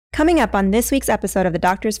Coming up on this week's episode of The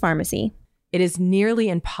Doctor's Pharmacy. It is nearly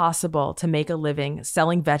impossible to make a living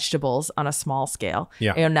selling vegetables on a small scale.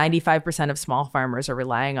 Yeah. 95% of small farmers are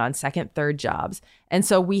relying on second, third jobs. And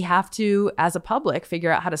so we have to, as a public,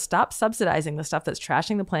 figure out how to stop subsidizing the stuff that's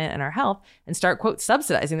trashing the planet and our health and start, quote,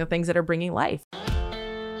 subsidizing the things that are bringing life.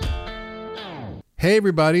 Hey,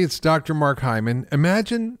 everybody, it's Dr. Mark Hyman.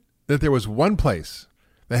 Imagine that there was one place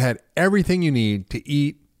that had everything you need to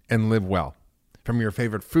eat and live well. From your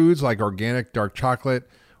favorite foods like organic dark chocolate,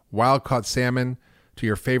 wild-caught salmon, to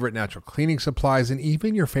your favorite natural cleaning supplies, and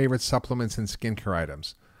even your favorite supplements and skincare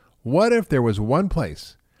items. What if there was one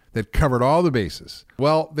place that covered all the bases?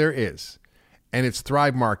 Well, there is, and it's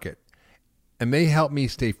Thrive Market. And they help me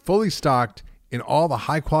stay fully stocked in all the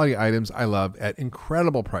high-quality items I love at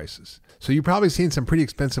incredible prices. So you've probably seen some pretty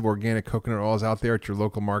expensive organic coconut oils out there at your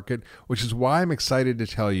local market, which is why I'm excited to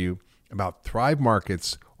tell you about Thrive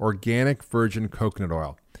Market's organic virgin coconut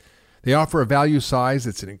oil. They offer a value size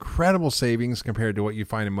that's an incredible savings compared to what you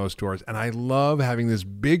find in most stores, and I love having this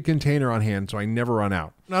big container on hand so I never run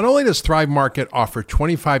out. Not only does Thrive Market offer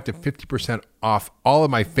 25 to 50% off all of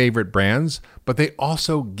my favorite brands, but they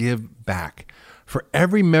also give back. For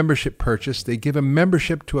every membership purchase, they give a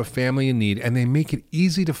membership to a family in need, and they make it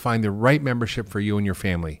easy to find the right membership for you and your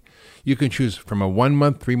family. You can choose from a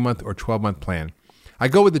 1-month, 3-month, or 12-month plan. I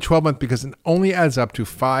go with the 12-month because it only adds up to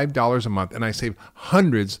 $5 a month, and I save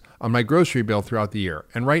hundreds on my grocery bill throughout the year.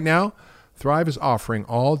 And right now, Thrive is offering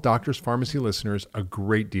all Doctor's Pharmacy listeners a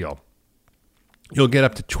great deal. You'll get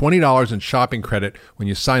up to $20 in shopping credit when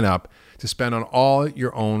you sign up to spend on all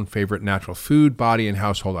your own favorite natural food, body, and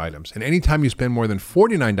household items. And anytime you spend more than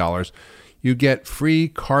 $49, you get free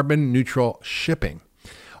carbon-neutral shipping.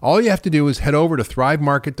 All you have to do is head over to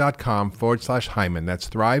thrivemarket.com/Hyman. That's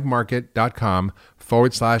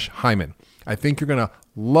thrivemarket.com/Hyman. I think you're going to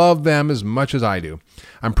love them as much as I do.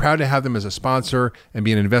 I'm proud to have them as a sponsor and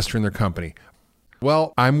be an investor in their company.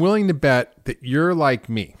 Well, I'm willing to bet that you're like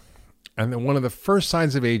me, and that one of the first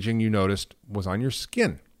signs of aging you noticed was on your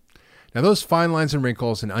skin. Now, those fine lines and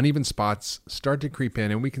wrinkles and uneven spots start to creep in,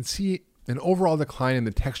 and we can see an overall decline in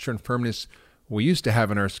the texture and firmness we used to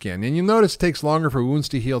have in our skin. And you'll notice it takes longer for wounds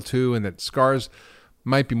to heal too, and that scars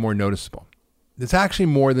might be more noticeable. It's actually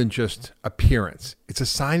more than just appearance. It's a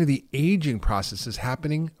sign of the aging processes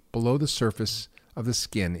happening below the surface of the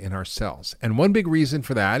skin in our cells. And one big reason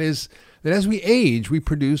for that is that as we age, we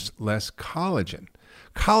produce less collagen.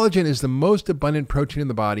 Collagen is the most abundant protein in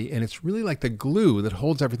the body, and it's really like the glue that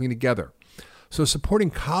holds everything together. So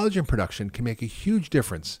supporting collagen production can make a huge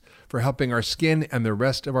difference for helping our skin and the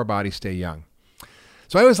rest of our body stay young.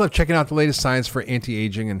 So I always love checking out the latest science for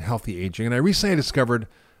anti-aging and healthy aging, and I recently discovered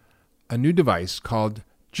a new device called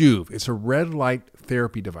Joovv. It's a red light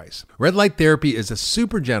therapy device. Red light therapy is a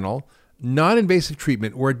super gentle, non-invasive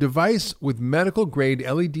treatment where a device with medical-grade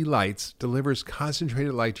LED lights delivers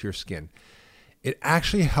concentrated light to your skin. It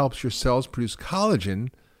actually helps your cells produce collagen,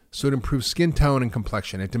 so it improves skin tone and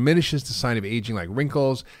complexion. It diminishes the sign of aging like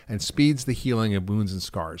wrinkles and speeds the healing of wounds and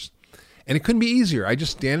scars. And it couldn't be easier. I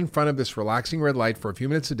just stand in front of this relaxing red light for a few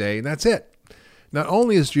minutes a day, and that's it. Not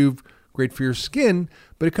only is Joovv great for your skin,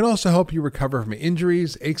 but it can also help you recover from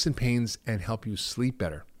injuries, aches and pains, and help you sleep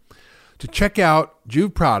better. To check out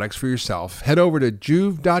Joovv products for yourself, head over to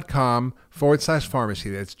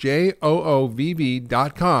joovv.com/pharmacy. That's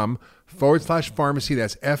JOOV.com/pharmacy.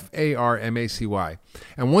 That's FARMACY.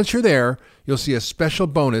 And once you're there, you'll see a special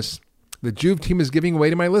bonus the Joovv team is giving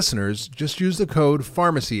away to my listeners. Just use the code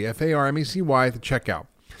PHARMACY, FARMACY, at the checkout.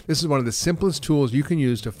 This is one of the simplest tools you can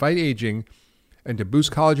use to fight aging and to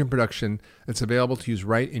boost collagen production that's available to use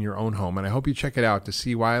right in your own home. And I hope you check it out to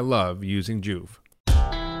see why I love using Joovv.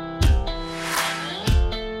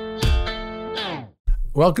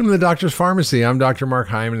 Welcome to the Doctor's Pharmacy. I'm Dr. Mark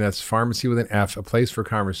Hyman. That's Pharmacy with an F, a place for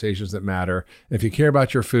conversations that matter. And if you care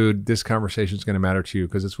about your food, this conversation is going to matter to you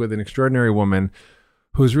because it's with an extraordinary woman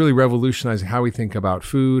who's really revolutionizing how we think about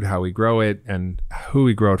food, how we grow it, and who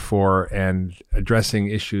we grow it for, and addressing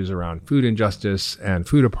issues around food injustice and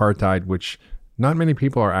food apartheid, which not many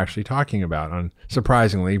people are actually talking about,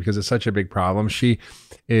 surprisingly, because it's such a big problem. She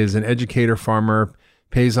is an educator, farmer,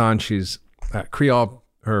 paysan. She's Creole.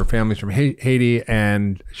 Her family's from Haiti,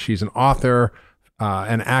 and she's an author,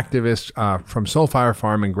 an activist from Soulfire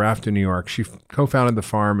Farm in Grafton, New York. She co-founded the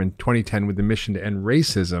farm in 2010 with the mission to end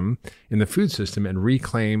racism in the food system and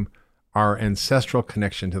reclaim our ancestral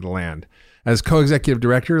connection to the land. As co-executive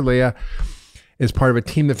director, Leah is part of a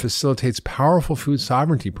team that facilitates powerful food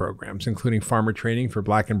sovereignty programs, including farmer training for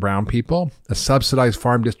Black and Brown people, a subsidized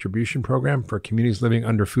farm distribution program for communities living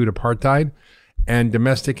under food apartheid, and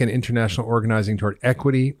domestic and international organizing toward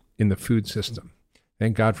equity in the food system.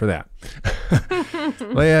 Thank God for that.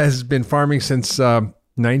 Leah has been farming since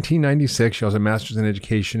 1996. She has a master's in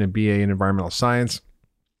education and BA in environmental science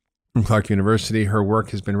from Clark University. Her work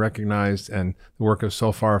has been recognized, and the work of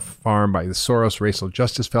So Far Farm by the Soros Racial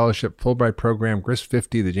Justice Fellowship, Fulbright Program, GRIS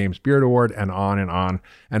 50, the James Beard Award, and on and on.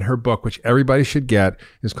 And her book, which everybody should get,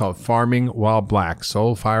 is called Farming While Black,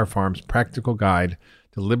 Soul Fire Farm's Practical Guide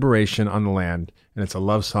to Liberation on the Land. And it's a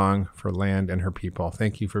love song for land and her people.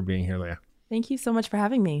 Thank you for being here, Leah. Thank you so much for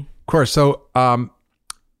having me. Of course. So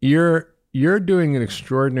you're doing an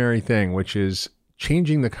extraordinary thing, which is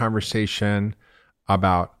changing the conversation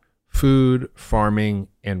about food, farming,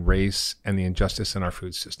 and race, and the injustice in our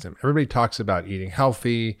food system. Everybody talks about eating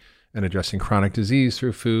healthy and addressing chronic disease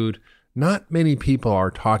through food. Not many people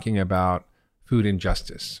are talking about food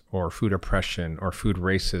injustice or food oppression or food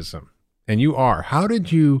racism. And you are. How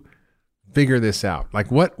did you figure this out?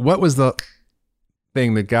 Like what was the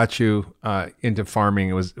thing that got you into farming?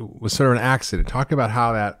 It was sort of an accident. Talk about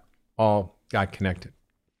how that all got connected.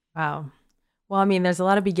 Wow. Well, I mean, there's a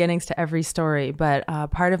lot of beginnings to every story, but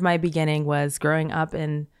part of my beginning was growing up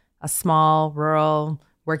in a small, rural,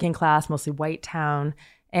 working class, mostly white town.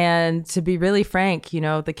 And to be really frank, you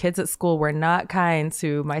know, the kids at school were not kind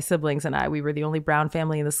to my siblings and I. We were the only brown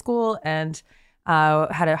family in the school and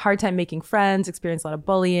had a hard time making friends, experienced a lot of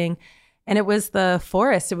bullying. And it was the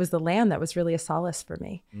forest, it was the land that was really a solace for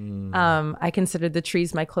me. I considered the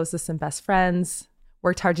trees my closest and best friends.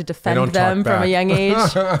 Worked hard to defend them from a young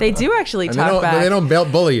age. They do actually talk back. They don't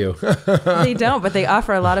bully you. They don't, but they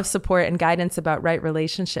offer a lot of support and guidance about right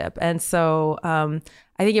relationship. And so I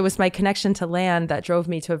think it was my connection to land that drove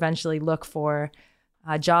me to eventually look for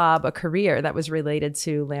a job, a career that was related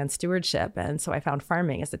to land stewardship. And so I found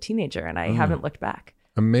farming as a teenager, and I haven't looked back.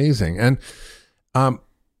 Amazing. And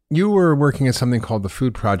you were working at something called the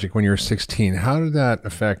Food Project when you were 16. How did that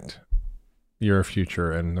affect your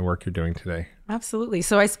future and the work you're doing today? Absolutely.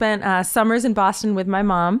 So I spent summers in Boston with my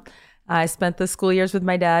mom. I spent the school years with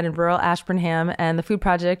my dad in rural Ashburnham, and the Food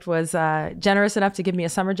Project was generous enough to give me a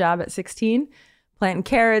summer job at 16, planting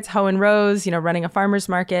carrots, hoeing rows, you know, running a farmer's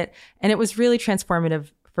market. And it was really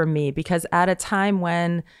transformative for me because at a time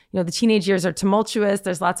when, you know, the teenage years are tumultuous,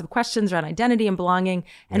 there's lots of questions around identity and belonging,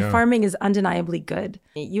 and farming is undeniably good.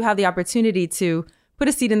 You have the opportunity to put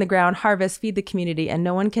a seed in the ground, harvest, feed the community, and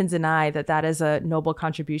no one can deny that that is a noble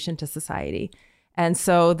contribution to society. And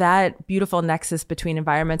so that beautiful nexus between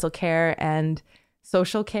environmental care and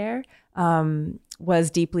social care was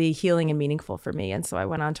deeply healing and meaningful for me. And so I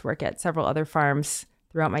went on to work at several other farms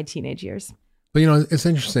throughout my teenage years. But, you know, it's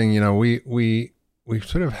interesting, you know, we've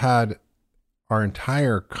sort of had our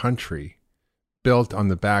entire country built on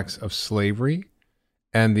the backs of slavery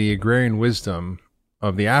and the agrarian wisdom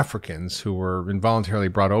of the Africans who were involuntarily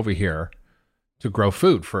brought over here to grow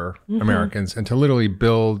food for Americans and to literally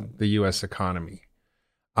build the U.S. economy.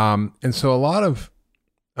 And so a lot of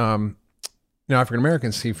African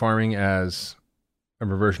Americans see farming as a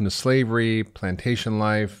reversion to slavery, plantation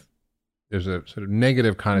life. There's a sort of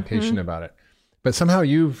negative connotation about it. But somehow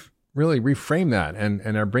you've really reframed that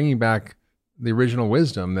and are bringing back the original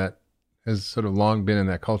wisdom that has sort of long been in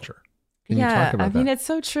that culture. Can you talk about that? I mean, it's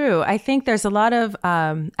so true. I think there's a lot of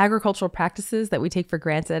agricultural practices that we take for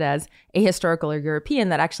granted as ahistorical or European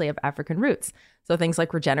that actually have African roots. So things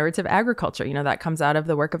like regenerative agriculture, you know, that comes out of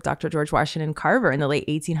the work of Dr. George Washington Carver in the late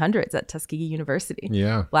 1800s at Tuskegee University.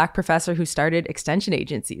 Yeah. Black professor who started extension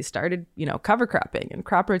agencies, started, you know, cover cropping and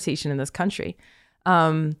crop rotation in this country.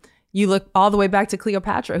 You look all the way back to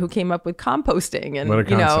Cleopatra, who came up with composting and,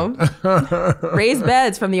 you know, raised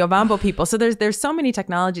beds from the Ovambo people. So there's so many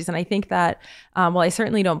technologies. And I think that, well, I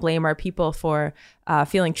certainly don't blame our people for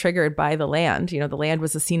feeling triggered by the land. You know, the land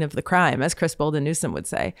was the scene of the crime, as Chris Bolden Newsom would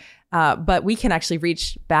say. But we can actually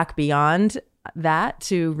reach back beyond that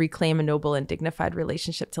to reclaim a noble and dignified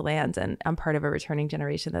relationship to land. And I'm part of a returning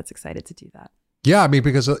generation that's excited to do that. Yeah, I mean,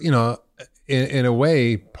 because, you know, in a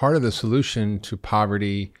way, part of the solution to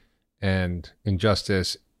poverty and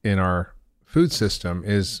injustice in our food system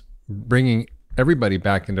is bringing everybody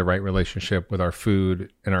back into right relationship with our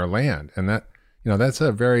food and our land. And that, you know, that's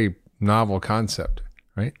a very novel concept,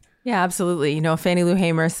 right? Yeah, absolutely. You know, Fannie Lou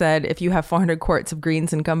Hamer said, if you have 400 quarts of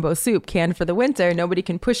greens and gumbo soup canned for the winter, nobody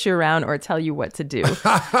can push you around or tell you what to do,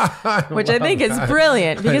 which I think is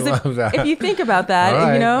brilliant. Because if you think about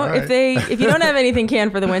that, you know, if you don't have anything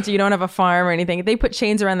canned for the winter, you don't have a farm or anything, if they put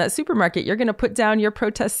chains around that supermarket, you're going to put down your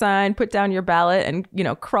protest sign, put down your ballot and, you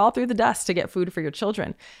know, crawl through the dust to get food for your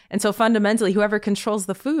children. And so fundamentally, whoever controls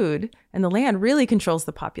the food and the land really controls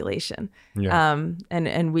the population. Yeah.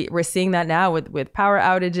 And we're seeing that now with power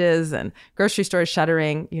outages and grocery stores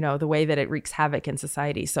shuttering, the way that it wreaks havoc in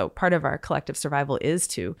society. So part of our collective survival is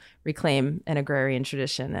to reclaim an agrarian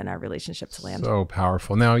tradition and our relationship to land. So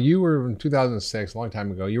powerful. Now, you were in 2006, a long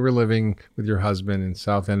time ago, you were living with your husband in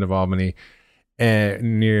South End of Albany,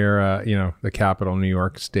 near, the capital, New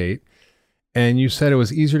York State. And you said it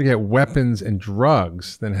was easier to get weapons and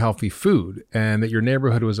drugs than healthy food, and that your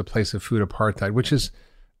neighborhood was a place of food apartheid, which is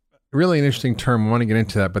really an interesting term. I want to get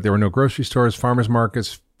into that, but there were no grocery stores, farmers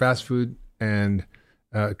markets, fast food, and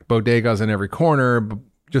bodegas on every corner,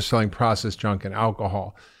 just selling processed junk and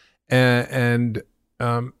alcohol. And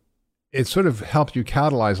it sort of helped you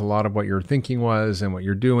catalyze a lot of what your thinking was and what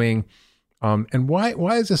you're doing. And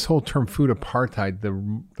why is this whole term food apartheid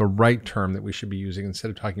the right term that we should be using instead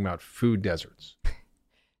of talking about food deserts?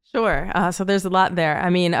 Sure. So there's a lot there. I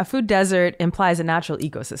mean, a food desert implies a natural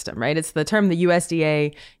ecosystem, right? It's the term the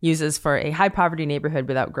USDA uses for a high poverty neighborhood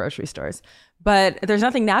without grocery stores. But there's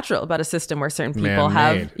nothing natural about a system where certain people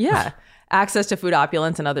Man-made. have, access to food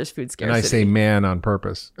opulence and others food scarcity. And I say man on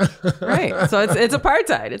purpose. Right. So it's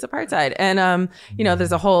apartheid. It's apartheid. And,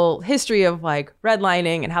 there's a whole history of like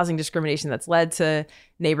redlining and housing discrimination that's led to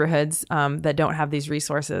neighborhoods that don't have these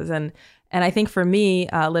resources. And I think for me,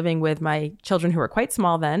 living with my children who were quite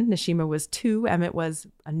small then, Nishima was 2, Emmett was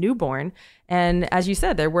a newborn. And as you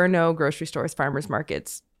said, there were no grocery stores, farmers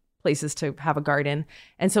markets, places to have a garden.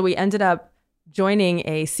 And so we ended up joining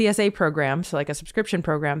a CSA program, so like a subscription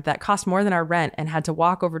program that cost more than our rent, and had to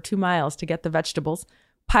walk over 2 miles to get the vegetables,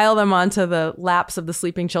 pile them onto the laps of the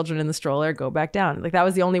sleeping children in the stroller, go back down. Like that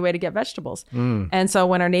was the only way to get vegetables. And so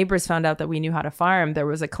when our neighbors found out that we knew how to farm, there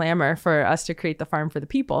was a clamor for us to create the farm for the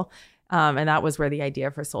people. And that was where the idea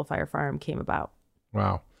for Soulfire Farm came about.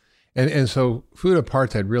 Wow. And so food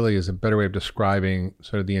apartheid really is a better way of describing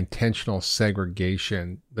sort of the intentional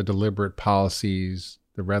segregation, the deliberate policies,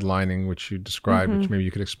 the redlining, which you described, which maybe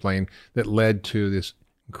you could explain, that led to this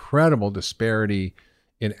incredible disparity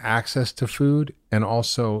in access to food and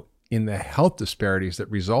also in the health disparities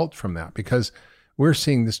that result from that. Because we're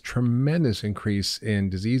seeing this tremendous increase in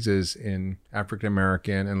diseases in African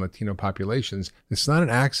American and Latino populations. It's not an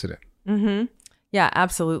accident. Yeah,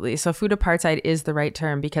 absolutely. So food apartheid is the right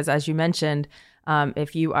term because, as you mentioned,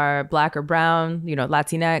 if you are Black or brown,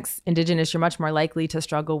 Latinx, indigenous, you're much more likely to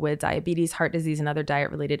struggle with diabetes, heart disease, and other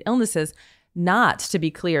diet-related illnesses. Not to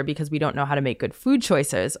be clear because we don't know how to make good food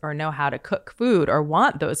choices or know how to cook food or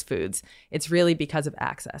want those foods. It's really because of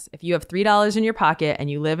access. If you have $3 in your pocket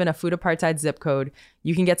and you live in a food apartheid zip code,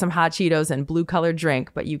 you can get some hot Cheetos and blue-colored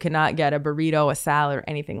drink, but you cannot get a burrito, a salad, or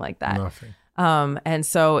anything like that. Nothing. And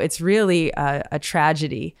so it's really a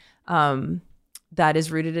tragedy that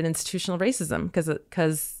is rooted in institutional racism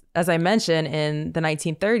because as I mentioned, in the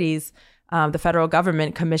 1930s, the federal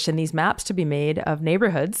government commissioned these maps to be made of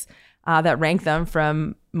neighborhoods that ranked them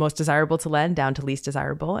from most desirable to lend down to least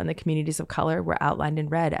desirable. And the communities of color were outlined in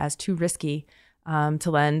red as too risky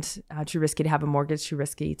to lend, too risky to have a mortgage, too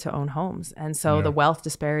risky to own homes. And so the wealth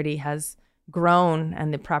disparity has grown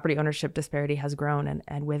and the property ownership disparity has grown,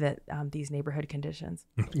 and with it, these neighborhood conditions.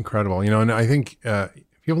 Incredible. And I think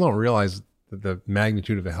people don't realize the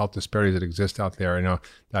magnitude of the health disparities that exist out there.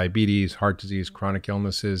 Diabetes, heart disease, chronic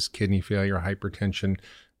illnesses, kidney failure, hypertension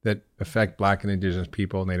that affect Black and Indigenous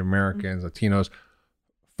people, Native Americans, Latinos,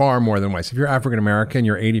 far more than whites. If you're African American,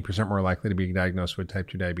 you're 80% more likely to be diagnosed with type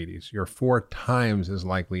 2 diabetes. You're 4 times as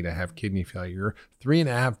likely to have kidney failure. You're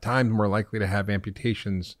 3.5 times more likely to have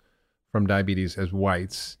amputations from diabetes as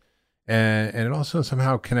whites. And it also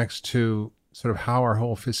somehow connects to sort of how our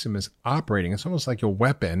whole system is operating. It's almost like a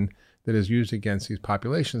weapon that is used against these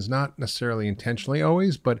populations, not necessarily intentionally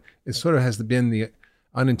always, but it sort of has been the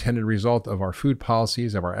unintended result of our food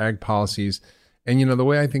policies, of our ag policies. And, the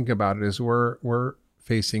way I think about it is we're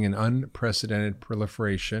facing an unprecedented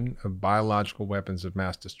proliferation of biological weapons of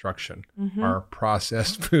mass destruction. Our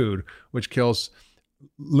processed food, which kills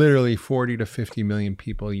literally 40 to 50 million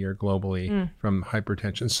people a year globally from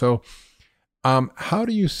hypertension. So how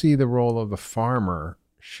do you see the role of the farmer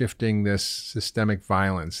shifting this systemic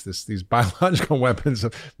violence, these biological weapons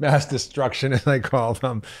of mass destruction, as I call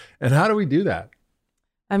them? And how do we do that?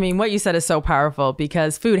 I mean, what you said is so powerful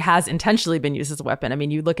because food has intentionally been used as a weapon. I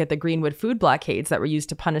mean, you look at the Greenwood food blockades that were used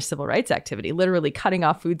to punish civil rights activity, literally cutting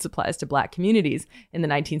off food supplies to Black communities in the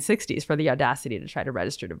 1960s for the audacity to try to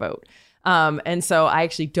register to vote. And so I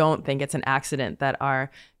actually don't think it's an accident that our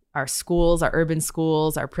our schools, our urban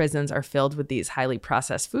schools, our prisons are filled with these highly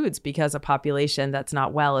processed foods because a population that's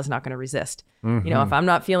not well is not going to resist. You know, if I'm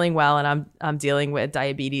not feeling well and I'm dealing with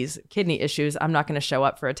diabetes, kidney issues, I'm not going to show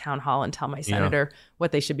up for a town hall and tell my senator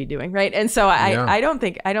what they should be doing, right? And so I don't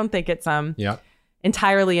think it's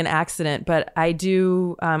entirely an accident, but I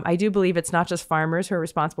do believe it's not just farmers who are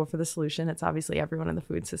responsible for the solution. It's obviously everyone in the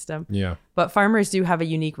food system. Yeah. But farmers do have a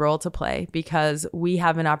unique role to play because we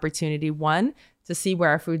have an opportunity, one, to see where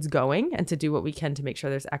our food's going and to do what we can to make sure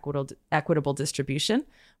there's equitable distribution.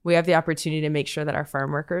 We have the opportunity to make sure that our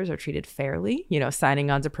farm workers are treated fairly, you know, signing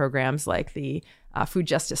on to programs like the Food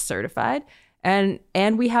Justice Certified. And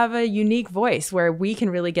we have a unique voice where we can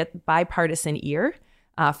really get bipartisan ear.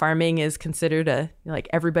 Farming is considered a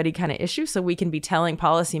everybody kind of issue, so we can be telling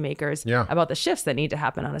policymakers about the shifts that need to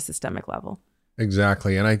happen on a systemic level.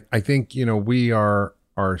 Exactly, and I think, you know, we are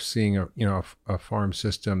seeing a farm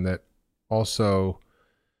system that also,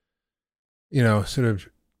 you know,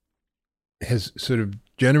 has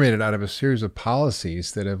generated out of a series of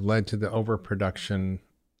policies that have led to the overproduction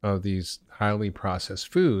of these highly processed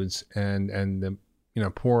foods, and the, you know,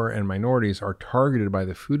 poor and minorities are targeted by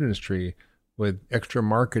the food industry with extra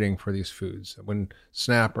marketing for these foods. When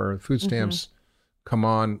SNAP or food stamps come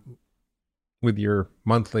on with your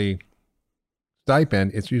monthly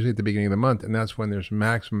stipend, it's usually at the beginning of the month, and that's when there's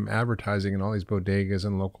maximum advertising in all these bodegas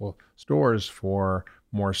and local stores for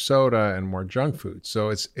more soda and more junk food. So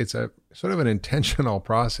it's a sort of an intentional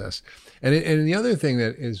process. And the other thing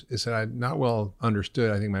that is that I've not well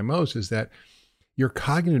understood, I think by most, is that your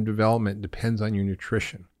cognitive development depends on your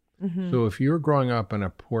nutrition. So if you're growing up in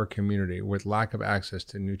a poor community with lack of access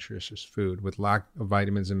to nutritious food, with lack of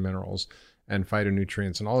vitamins and minerals and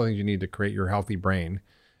phytonutrients and all the things you need to create your healthy brain,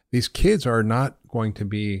 these kids are not going to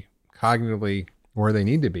be cognitively where they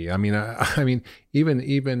need to be. I mean, even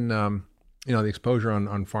you know, the exposure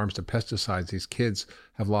on farms to pesticides, these kids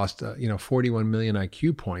have lost 41 million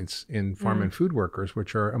IQ points in farm and food workers,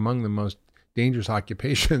 which are among the most dangerous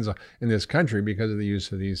occupations in this country because of the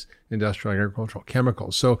use of these industrial agricultural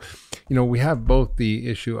chemicals. So, you know, we have both the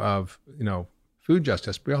issue of, you know, food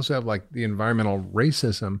justice, but we also have like the environmental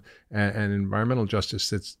racism and environmental justice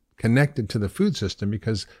that's connected to the food system,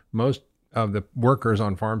 because most of the workers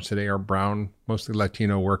on farms today are brown, mostly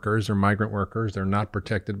Latino workers or migrant workers. They're not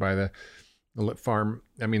protected by the farm.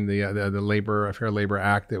 I mean, the Fair Labor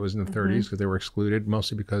Act that was in the 30s, because they were excluded,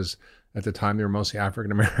 mostly because at the time they were mostly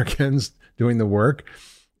African Americans doing the work,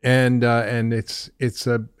 and it's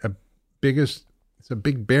a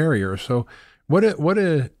big barrier. So, what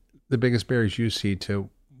are the biggest barriers you see to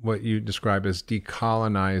what you describe as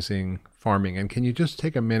decolonizing farming? And can you just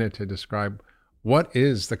take a minute to describe what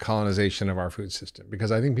is the colonization of our food system?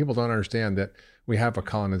 Because I think people don't understand that we have a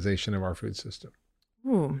colonization of our food system.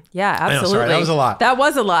 Ooh, yeah, absolutely. Sorry, that was a lot. That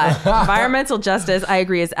was a lot. Environmental justice, I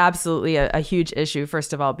agree, is absolutely a huge issue,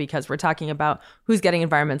 first of all, because we're talking about who's getting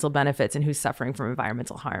environmental benefits and who's suffering from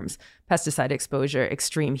environmental harms. Pesticide exposure,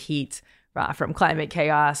 extreme heat from climate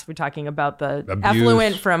chaos. We're talking about the abuse,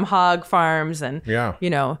 effluent from hog farms and, you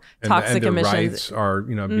know, toxic and the emissions. Rights are,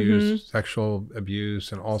 you know, abuse, sexual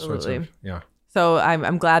abuse, and all sorts of, So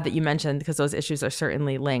I'm glad that you mentioned, because those issues are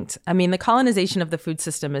certainly linked. I mean, the colonization of the food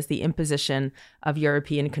system is the imposition of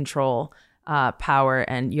European control, power,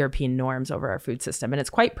 and European norms over our food system. And it's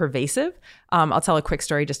quite pervasive. I'll tell a quick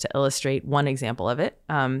story just to illustrate one example of it.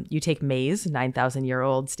 You take maize,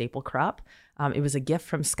 9,000-year-old staple crop. It was a gift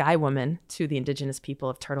from Sky Woman to the indigenous people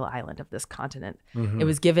of Turtle Island, of this continent. It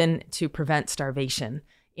was given to prevent starvation,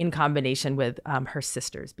 in combination with her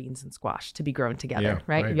sisters, beans and squash, to be grown together,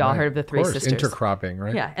 right? You all heard of the three sisters. Intercropping,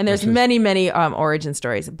 right? Yeah, and there's many origin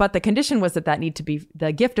stories. But the condition was that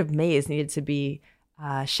the gift of maize needed to be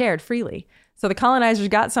shared freely. So the colonizers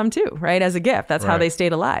got some too, right, as a gift. That's how they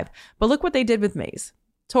stayed alive. But look what they did with maize.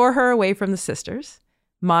 Tore her away from the sisters,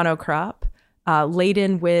 monocrop,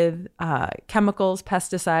 laden with chemicals,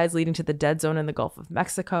 pesticides, leading to the dead zone in the Gulf of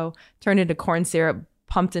Mexico, turned into corn syrup,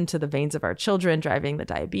 pumped into the veins of our children, driving the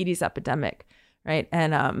diabetes epidemic, right?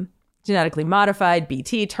 And genetically modified,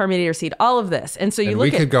 BT, Terminator seed, all of this. And so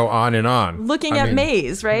we could go on and on. Looking at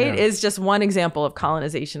maize, right, is just one example of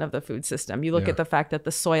colonization of the food system. You look at the fact that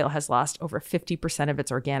the soil has lost over 50% of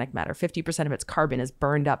its organic matter, 50% of its carbon is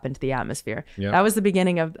burned up into the atmosphere. That was the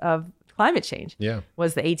beginning of climate change.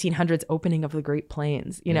 Was the 1800s opening of the Great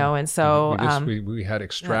Plains, you know, and so we had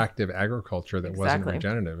extractive agriculture that wasn't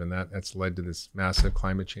regenerative, and that's led to this massive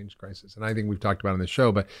climate change crisis. And I think we've talked about on the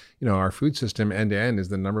show, but you know, our food system end to end is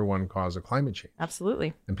the number one cause of climate change.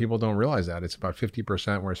 Absolutely. And people don't realize that it's about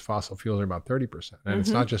 50%, whereas fossil fuels are about 30%. And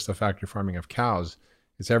it's not just the factory farming of cows;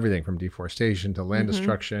 it's everything from deforestation to land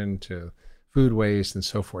destruction to food waste and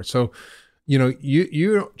so forth. So,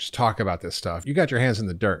 you don't just talk about this stuff. You got your hands in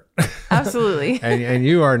the dirt. Absolutely. and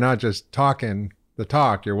you are not just talking the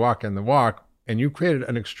talk, you're walking the walk. And you created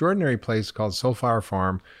an extraordinary place called Soulflower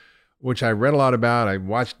Farm, which I read a lot about. I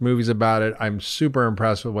watched movies about it. I'm super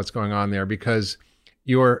impressed with what's going on there because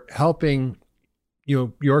you're helping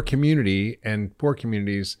your community and poor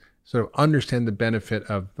communities sort of understand the benefit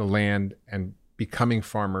of the land and becoming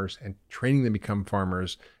farmers and training them to become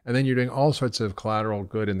farmers. And then you're doing all sorts of collateral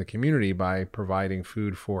good in the community by providing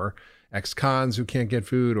food for ex-cons who can't get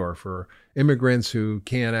food or for immigrants who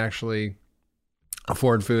can't actually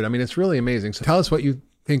afford food. I mean, it's really amazing. So tell us what you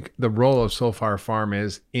think the role of Soulflower Farm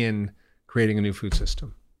is in creating a new food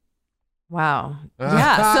system. Wow.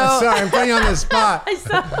 Yeah. So sorry, I'm putting you on the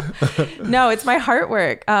spot. No, it's my heart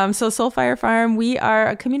work. So Soulflower Farm, we are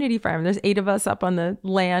a community farm. There's 8 of us up on the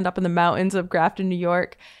land, up in the mountains of Grafton, New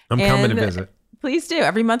York. I'm coming to visit. Please do.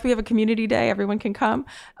 Every month we have a community day. Everyone can come.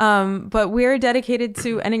 But we're dedicated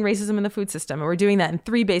to ending racism in the food system. And we're doing that in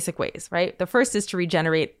 3 basic ways, right? The first is to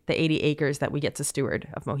regenerate the 80 acres that we get to steward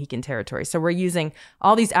of Mohican territory. So we're using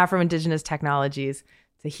all these Afro-Indigenous technologies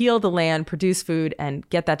to heal the land, produce food, and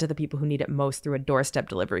get that to the people who need it most through a doorstep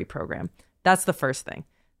delivery program. That's the first thing.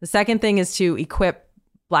 The second thing is to equip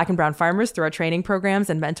Black and brown farmers through our training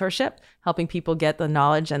programs and mentorship, helping people get the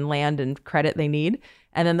knowledge and land and credit they need.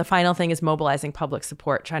 And then the final thing is mobilizing public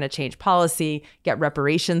support, trying to change policy, get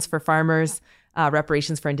reparations for farmers,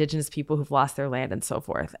 reparations for Indigenous people who've lost their land and so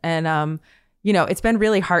forth. And, it's been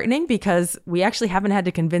really heartening because we actually haven't had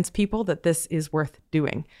to convince people that this is worth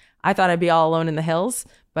doing. I thought I'd be all alone in the hills,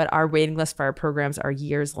 but our waiting list for our programs are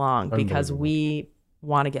years long because we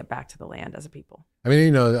want to get back to the land as a people. I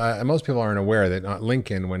mean, most people aren't aware that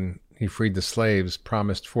Lincoln, when he freed the slaves,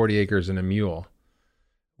 promised 40 acres and a mule,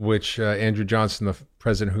 which Andrew Johnson, the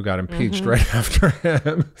president who got impeached right after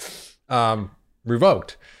him,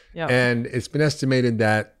 revoked. Yep. And it's been estimated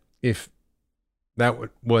that if that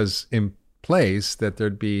was in place, that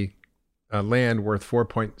there'd be land worth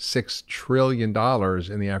 $4.6 trillion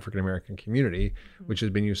in the African-American community, which has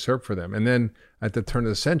been usurped for them. And then at the turn of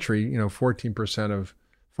the century, 14% of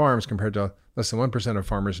farms compared to less than 1% of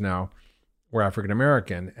farmers now were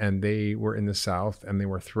African-American, and they were in the South, and they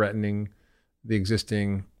were threatening the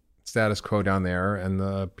existing status quo down there. And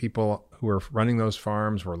the people who were running those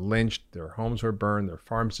farms were lynched, their homes were burned, their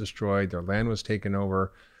farms destroyed, their land was taken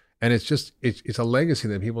over. And it's a legacy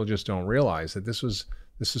that people just don't realize, that this was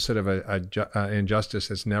sort of an injustice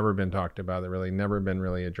that's never been talked about, that really never been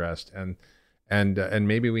really addressed. And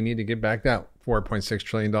maybe we need to get back that $4.6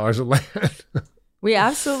 trillion of land. We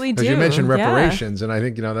absolutely do. As you mentioned reparations, and I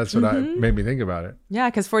think, that's what made me think about it.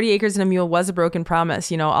 Yeah, because 40 acres and a mule was a broken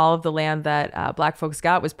promise. All of the land that Black folks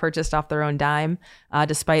got was purchased off their own dime,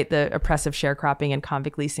 despite the oppressive sharecropping and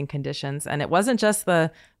convict leasing conditions. And it wasn't just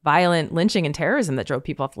the violent lynching and terrorism that drove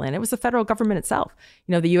people off the land. It was the federal government itself.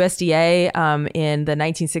 The USDA in the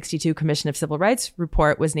 1962 Commission of Civil Rights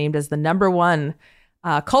report was named as the #1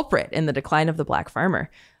 culprit in the decline of the Black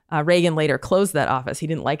farmer. Reagan later closed that office. He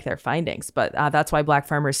didn't like their findings, but that's why Black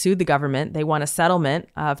farmers sued the government. They won a settlement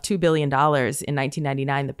of $2 billion in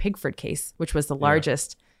 1999, the Pigford case, which was the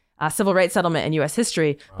largest civil rights settlement in U.S.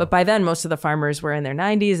 history. Wow. But by then, most of the farmers were in their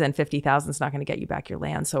 90s, and $50,000 is not going to get you back your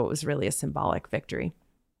land. So it was really a symbolic victory.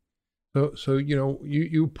 So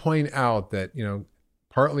you point out that,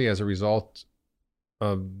 partly as a result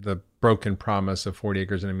of the broken promise of 40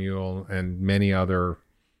 acres and a mule and many other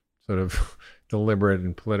sort of deliberate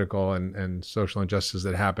and political and social injustices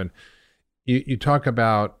that happen. You talk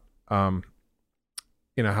about, how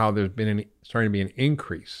there's been starting to be an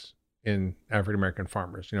increase in African-American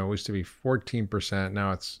farmers. It used to be 14%.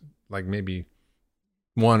 Now it's like maybe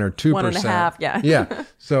 1 or 2%. 1.5%. Yeah. Yeah.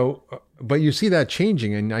 So, but you see that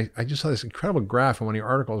changing. And I just saw this incredible graph in one of your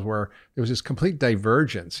articles where there was this complete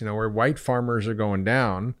divergence, where white farmers are going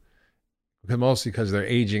down, mostly because they're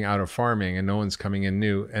aging out of farming and no one's coming in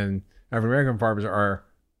new. And African-American farmers are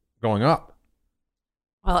going up.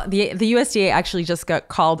 Well, the USDA actually just got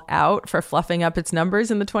called out for fluffing up its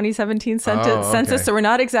numbers in the 2017 census. So we're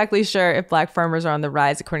not exactly sure if Black farmers are on the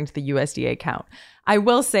rise according to the USDA count. I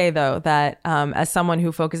will say, though, that as someone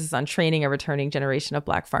who focuses on training a returning generation of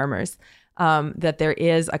Black farmers, that there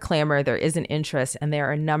is a clamor, there is an interest, and there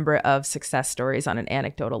are a number of success stories on an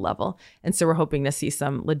anecdotal level. And so we're hoping to see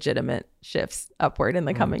some legitimate shifts upward in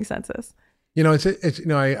the coming census.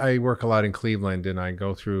 I work a lot in Cleveland, and I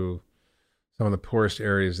go through some of the poorest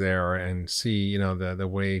areas there and see, the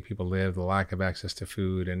way people live, the lack of access to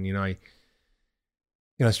food. And,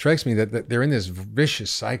 it strikes me that they're in this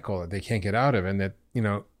vicious cycle that they can't get out of, and that,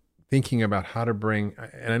 thinking about how to bring,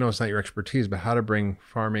 and I know it's not your expertise, but how to bring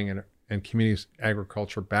farming and community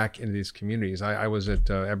agriculture back into these communities. I was at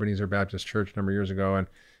Ebenezer Baptist Church a number of years ago, and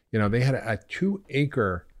they had a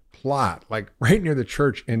 2-acre plot, like right near the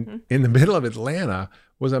church in the middle of Atlanta,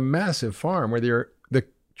 was a massive farm where the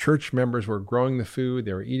church members were growing the food,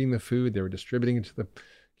 they were eating the food, they were distributing it to the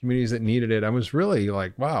communities that needed it. I was really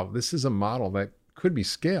like, wow, this is a model that could be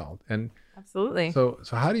scaled. And absolutely. So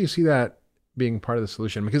how do you see that being part of the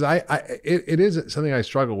solution? Because it is something I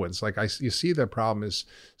struggle with. It's like you see the problem is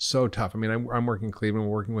so tough. I mean, I'm working in Cleveland,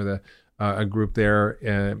 we're working with a group there,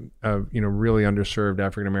 really underserved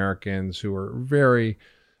African Americans who are very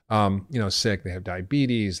sick. They have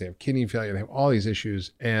diabetes, they have kidney failure, they have all these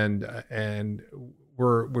issues, and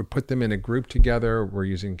we put them in a group together. We're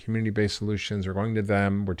using community-based solutions. We're going to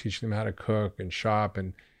them. We're teaching them how to cook and shop,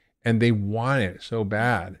 and they want it so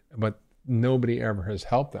bad, but nobody ever has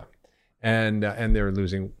helped them, and they're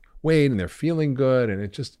losing weight and they're feeling good, and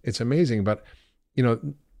it's amazing. But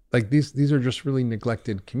like these are just really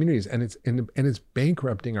neglected communities, and it's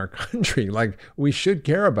bankrupting our country. Like, we should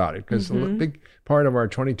care about it, because a big part of our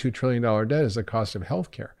 $22 trillion debt is the cost of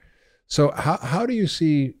healthcare. So how do you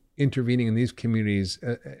see intervening in these communities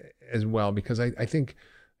as well? Because I think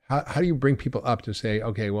how do you bring people up to say,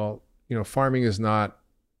 okay, well, farming is not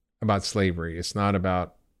about slavery. It's not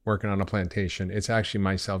about working on a plantation. It's actually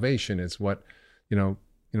my salvation. It's what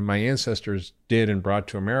my ancestors did and brought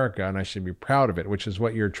to America, and I should be proud of it, which is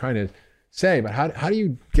what you're trying to say. But how do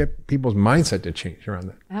you get people's mindset to change around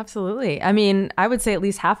that? Absolutely. I mean, I would say at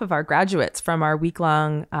least half of our graduates from our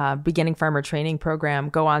week-long beginning farmer training program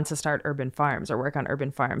go on to start urban farms or work on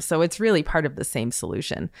urban farms. So it's really part of the same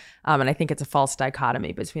solution. And I think it's a false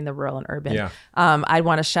dichotomy between the rural and urban. Yeah. I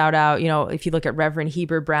want to shout out, if you look at Reverend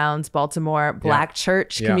Heber Brown's Baltimore Black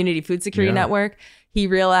Church Community Food Security Network, he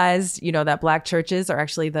realized, that Black churches are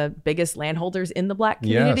actually the biggest landholders in the Black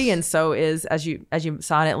community. Yes. And so is, as you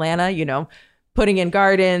saw in Atlanta, putting in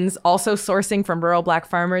gardens, also sourcing from rural Black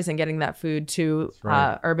farmers and getting that food to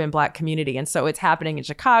urban Black community. And so it's happening in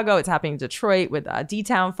Chicago. It's happening in Detroit with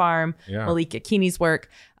D-Town Farm, Malik Yakini's work.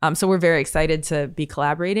 So we're very excited to be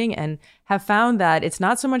collaborating and have found that it's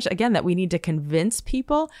not so much, again, that we need to convince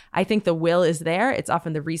people. I think the will is there. It's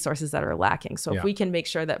often the resources that are lacking. So if we can make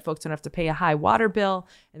sure that folks don't have to pay a high water bill,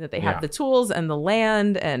 and that they have the tools and the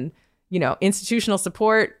land and, institutional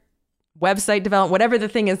support, website development, whatever the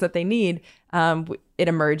thing is that they need, it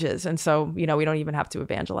emerges. And so, we don't even have to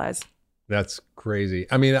evangelize. That's crazy.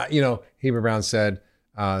 I mean, Heber Brown said,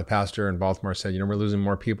 the pastor in Baltimore said, we're losing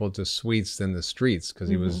more people to sweets than the streets, because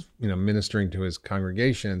he was, ministering to his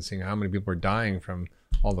congregation and seeing how many people are dying from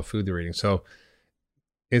all the food they're eating. So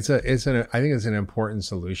I think it's an important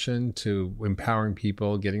solution to empowering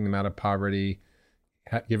people, getting them out of poverty,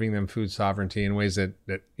 giving them food sovereignty in ways that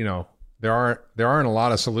there aren't a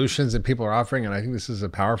lot of solutions that people are offering, and I think this is a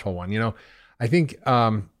powerful one. I think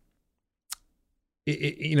but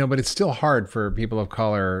it's still hard for people of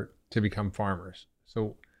color to become farmers.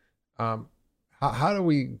 So how do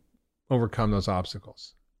we overcome those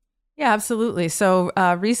obstacles? Yeah, absolutely. So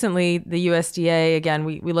recently, the USDA, again,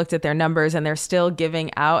 we looked at their numbers, and they're still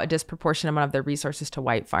giving out a disproportionate amount of their resources to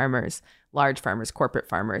white farmers, large farmers, corporate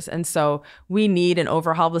farmers. And so we need an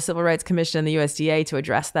overhaul of the Civil Rights Commission and the USDA to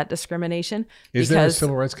address that discrimination. Is there a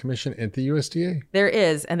Civil Rights Commission at the USDA? There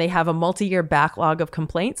is, and they have a multi-year backlog of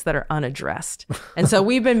complaints that are unaddressed. And so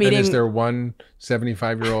we've been meeting... And is there one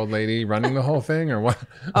 75-year-old lady running the whole thing, or what?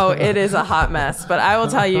 Oh, it is a hot mess. But I will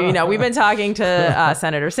tell you, we've been talking to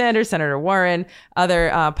Senator Sanders, Senator Warren,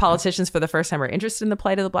 other politicians for the first time are interested in the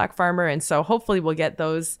plight of the Black farmer. And so hopefully we'll get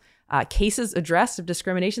those cases addressed of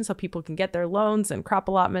discrimination so people can get their loans and crop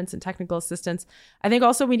allotments and technical assistance. I think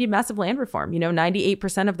also we need massive land reform.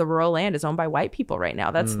 98% of the rural land is owned by white people right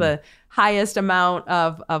now. That's the highest amount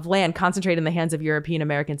of land concentrated in the hands of European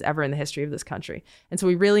Americans ever in the history of this country. And so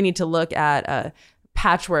we really need to look at a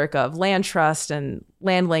patchwork of land trust and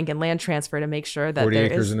land link and land transfer to make sure that 40 there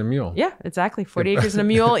acres is... and a mule. Yeah, exactly. 40 acres and a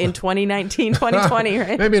mule in 2019, 2020,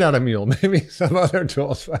 right? Maybe not a mule, maybe some other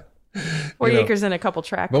tools. 40 acres and a couple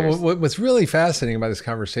tractors. But what's really fascinating about this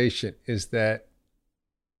conversation is that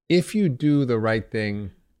if you do the right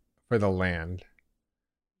thing for the land,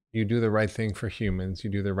 you do the right thing for humans, you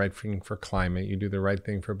do the right thing for climate, you do the right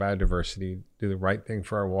thing for biodiversity, do the right thing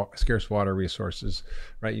for our scarce water resources,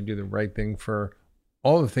 right? You do the right thing for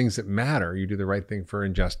all the things that matter. You do the right thing for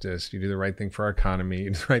injustice, you do the right thing for our economy,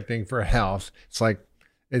 you do the right thing for health.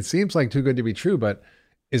 It seems like too good to be true, but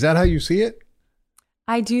is that how you see it?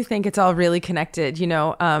 I do think it's all really connected.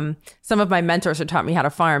 Some of my mentors have taught me how to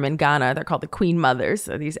farm in Ghana. They're called the Queen Mothers.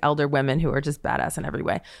 So these elder women who are just badass in every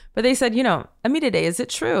way. But they said, Amidede, is it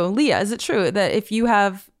true? Leah, is it true that if you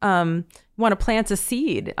have 1 want to plant a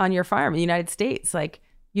seed on your farm in the United States, like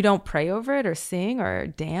you don't pray over it or sing or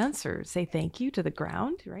dance or say thank you to the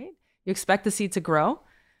ground, right? You expect the seed to grow.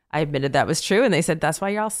 I admitted that was true. And they said, that's why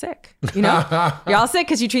you're all sick. You know, you're all sick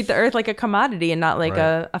because you treat the earth like a commodity and not like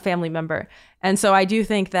a family member. And so I do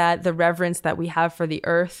think that the reverence that we have for the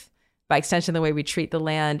earth, by extension, the way we treat the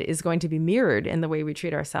land, is going to be mirrored in the way we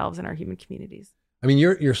treat ourselves and our human communities. I mean,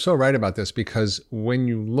 you're so right about this, because when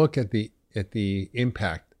you look at the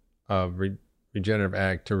impact of regenerative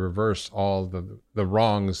ag to reverse all the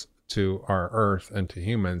wrongs to our earth and to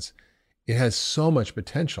humans, it has so much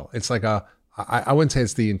potential. It's like I wouldn't say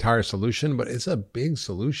it's the entire solution, but it's a big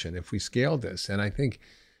solution if we scale this. And I think,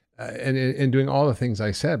 and in doing all the things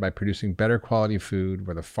I said, by producing better quality food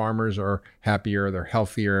where the farmers are happier, they're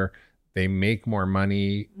healthier, they make more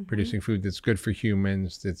money producing food that's good for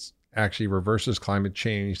humans, that's actually reverses climate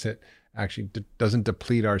change, that actually doesn't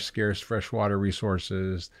deplete our scarce freshwater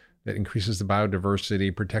resources, that increases the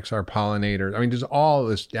biodiversity, protects our pollinators. I mean, there's all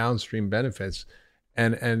this downstream benefits.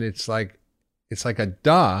 And it's like a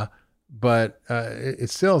duh, but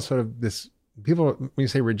it's still sort of this, people, when you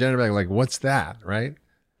say regenerative ag, like, what's that, right?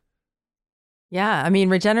 Yeah, I mean,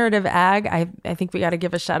 regenerative ag, I think we got to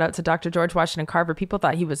give a shout out to Dr. George Washington Carver. People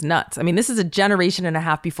thought he was nuts. I mean, this is a generation and a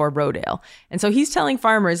half before Rodale. And so he's telling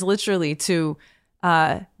farmers literally to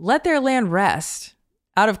let their land rest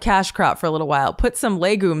out of cash crop for a little while, put some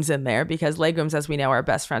legumes in there, because legumes, as we know, are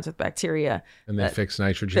best friends with bacteria. And they fix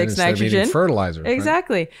nitrogen instead of eating fertilizer.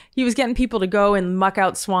 Exactly. Right? He was getting people to go and muck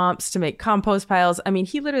out swamps to make compost piles. I mean,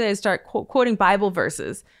 he literally had to start quoting Bible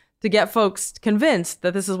verses to get folks convinced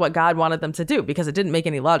that this is what God wanted them to do, because it didn't make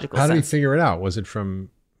any logical sense. How did he figure it out? Was it from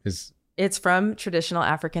his... It's from traditional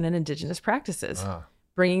African and indigenous practices.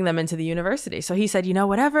 Bringing them into the university. So he said,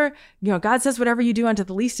 whatever, God says, whatever you do unto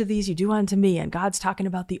the least of these, you do unto me. And God's talking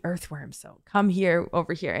about the earthworm. So come here,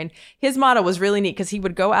 over here. And his motto was really neat, because he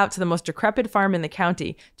would go out to the most decrepit farm in the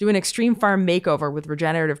county, do an extreme farm makeover with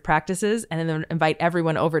regenerative practices, and then invite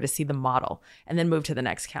everyone over to see the model, and then move to the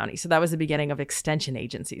next county. So that was the beginning of extension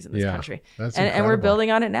agencies in this country. And we're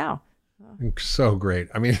building on it now. So great.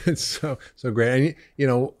 I mean, it's so great.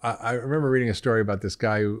 And, I remember reading a story about this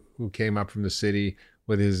guy who came up from the city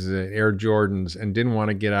with his Air Jordans and didn't want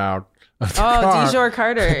to get out of the car. Dijor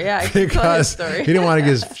Carter. Yeah, I can tell you a story. He didn't want to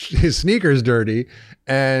get his sneakers dirty.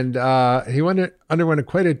 And he underwent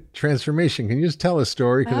quite a transformation. Can you just tell a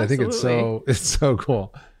story? Because I think it's so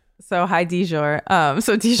cool. So hi, Dijor.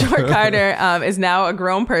 So Dijor Carter is now a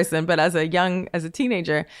grown person, but as a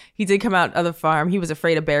teenager, he did come out of the farm. He was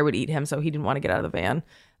afraid a bear would eat him, so he didn't want to get out of the van.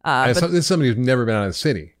 This is somebody who's never been out of the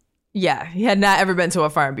city. Yeah, he had not ever been to a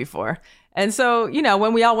farm before. And so,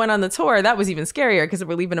 when we all went on the tour, that was even scarier, because if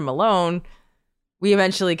we're leaving him alone, we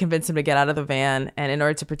eventually convinced him to get out of the van. And in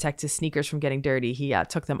order to protect his sneakers from getting dirty, he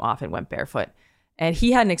took them off and went barefoot. And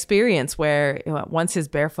he had an experience where once his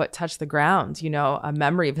barefoot touched the ground, a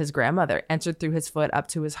memory of his grandmother entered through his foot up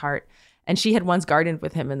to his heart. And she had once gardened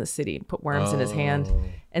with him in the city and put worms in his hand.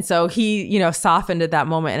 And so he, softened at that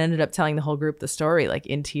moment and ended up telling the whole group the story, like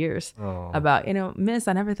in tears, about, Miss,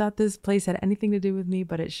 I never thought this place had anything to do with me,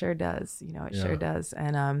 but it sure does. Sure does.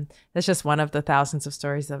 And that's just one of the thousands of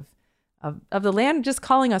stories of the land just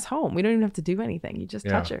calling us home. We don't even have to do anything. You just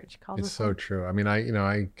touch her. She calls us so home. True. I mean,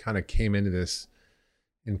 I kind of came into this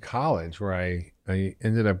in college, where I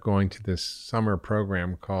ended up going to this summer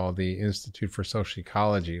program called the Institute for Social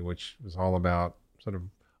Ecology, which was all about sort of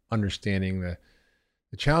understanding the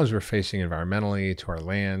challenges we're facing environmentally, to our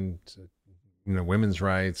land, to, women's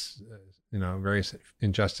rights, various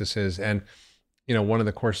injustices. And, one of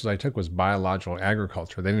the courses I took was biological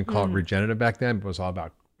agriculture. They didn't call it regenerative back then, but it was all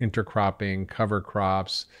about intercropping, cover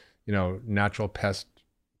crops, natural pest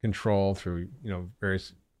control through,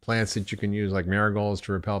 various plants that you can use, like marigolds,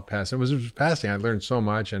 to repel pests. It was fascinating. I learned so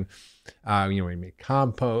much. And, we made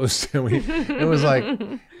compost, and it was like,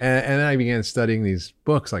 and then I began studying these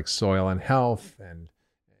books like Soil and Health,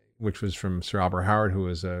 which was from Sir Albert Howard, who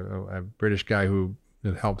was a British guy who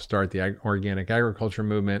helped start the organic agriculture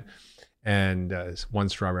movement, and One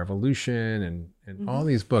Straw Revolution, and all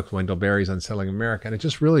these books, Wendell Berry's Unsettling America. And it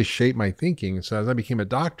just really shaped my thinking. So as I became a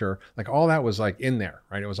doctor, like all that was like in there,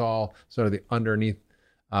 right? It was all sort of the underneath,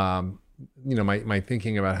 my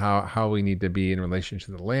thinking about how we need to be in relation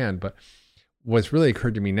to the land. But what's really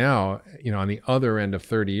occurred to me now, on the other end of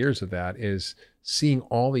 30 years of that, is seeing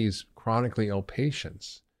all these chronically ill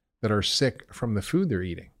patients that are sick from the food they're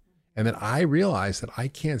eating. And then I realized that I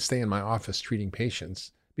can't stay in my office treating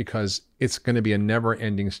patients, because it's going to be a never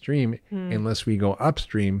ending stream unless we go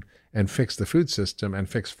upstream and fix the food system and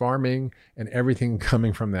fix farming and everything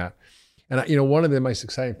coming from that. And one of the most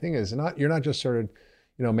exciting things is you're not just sort of,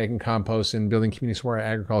 making compost and building community supported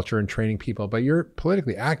agriculture and training people, but you're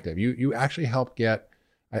politically active. You actually helped get,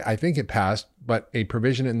 I think it passed, but a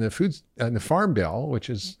provision in the farm bill, which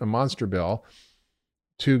is a monster bill,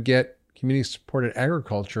 to get community supported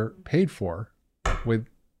agriculture paid for with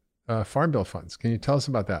farm bill funds. Can you tell us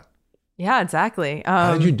about that? Yeah, exactly.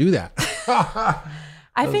 How did you do that?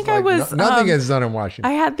 I think I was nothing gets done in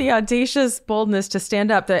Washington. I had the audacious boldness to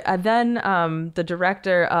stand up. Then the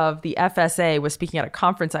director of the FSA was speaking at a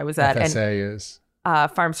conference I was at. FSA is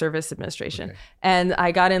Farm Service Administration. Okay. And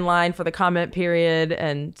I got in line for the comment period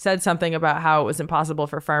and said something about how it was impossible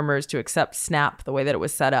for farmers to accept SNAP the way that it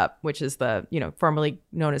was set up, which is the, formerly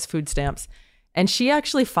known as food stamps. And she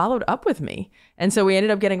actually followed up with me. And so we ended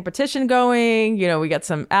up getting a petition going. We got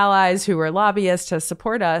some allies who were lobbyists to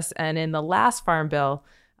support us. And in the last farm bill,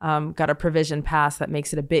 got a provision passed that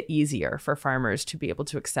makes it a bit easier for farmers to be able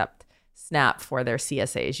to accept SNAP for their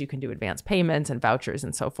CSAs. You can do advance payments and vouchers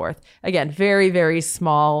and so forth. Again, very, very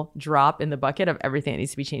small drop in the bucket of everything that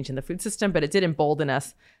needs to be changed in the food system, but it did embolden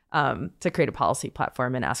us to create a policy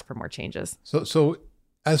platform and ask for more changes. So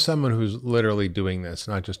as someone who's literally doing this,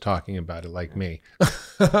 not just talking about it like me.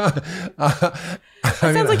 It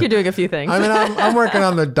sounds like you're doing a few things. I'm working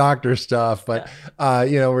on the doctor stuff, but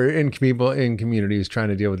we're in communities trying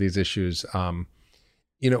to deal with these issues.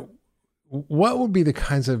 What would be the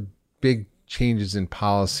kinds of big changes in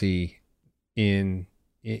policy in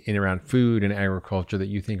around food and agriculture that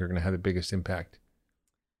you think are going to have the biggest impact?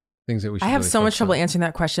 Things that we should. I have really so much trouble on. answering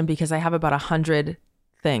that question because I have about 100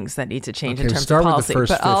 things that need to change in terms start of policy. With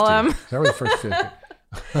the first 50. Start with the first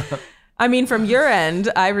 50. I mean, from your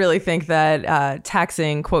end, I really think that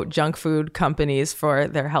taxing, quote, junk food companies for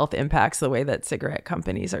their health impacts the way that cigarette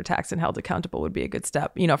companies are taxed and held accountable would be a good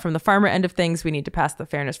step. From the farmer end of things, we need to pass the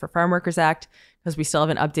Fairness for Farm Workers Act because we still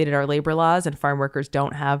haven't updated our labor laws and farm workers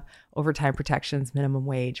don't have overtime protections, minimum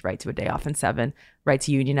wage, right to a day off in 7, right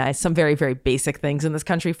to unionize. Some very, very basic things in this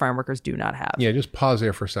country farm workers do not have. Yeah, just pause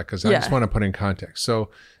there for a sec because I just want to put in context.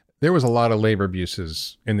 So there was a lot of labor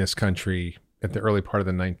abuses in this country at the early part of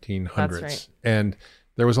the 1900s. That's right. And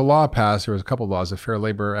there was a law passed. There was a couple of laws, the Fair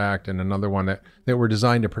Labor Act and another one that were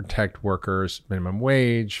designed to protect workers, minimum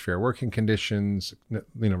wage, fair working conditions,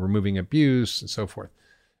 removing abuse and so forth.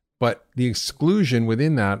 But the exclusion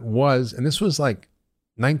within that was, and this was like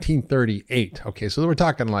 1938. Okay, so we're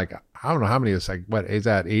talking like, I don't know how many, it's like, what is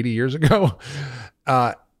that, 80 years ago?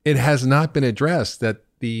 It has not been addressed that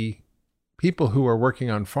the people who are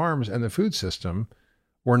working on farms and the food system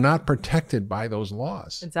were not protected by those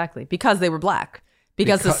laws. Exactly. Because they were black.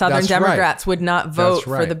 Because the Southern Democrats would not vote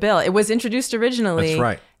for the bill. It was introduced originally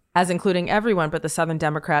as including everyone, but the Southern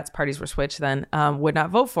Democrats, parties were switched then, would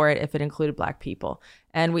not vote for it if it included black people.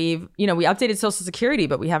 And we updated Social Security,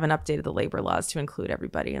 but we haven't updated the labor laws to include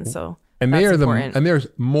everybody. And so that's important. And there's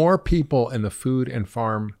more people in the food and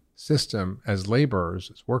farm system as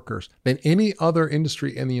laborers, as workers, than any other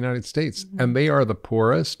industry in the United States. Mm-hmm. And they are the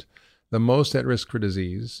poorest, the most at risk for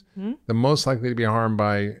disease, the most likely to be harmed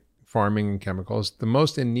by farming and chemicals, the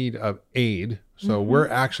most in need of aid. So we're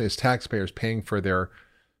actually, as taxpayers, paying for their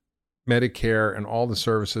Medicare and all the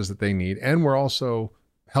services that they need. And we're also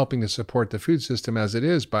helping to support the food system as it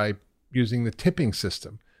is by using the tipping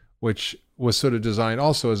system, which was sort of designed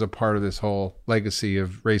also as a part of this whole legacy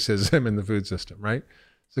of racism in the food system, right?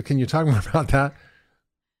 So can you talk more about that?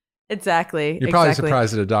 Exactly. You're probably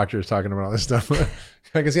surprised that a doctor is talking about all this stuff.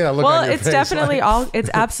 I can see that look on your face. Well, it's definitely it's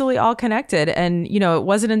absolutely all connected. And, it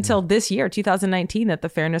wasn't until this year, 2019, that the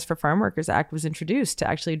Fairness for Farm Workers Act was introduced to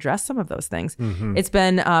actually address some of those things. Mm-hmm. It's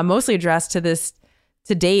been mostly addressed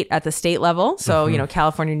to date at the state level. So,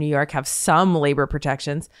 California and New York have some labor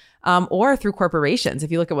protections, or through corporations.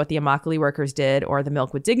 If you look at what the Immokalee workers did or the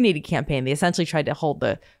Milk with Dignity campaign, they essentially tried to hold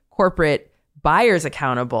the corporate buyers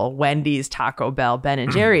accountable, Wendy's, Taco Bell, Ben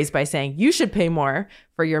and Jerry's, by saying you should pay more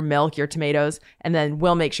for your milk, your tomatoes, and then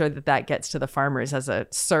we'll make sure that gets to the farmers as a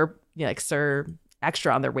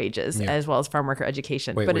extra on their wages, as well as farm worker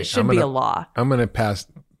education. But it should be a law. I'm going to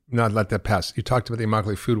not let that pass. You talked about the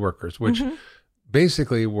Immokalee food workers, which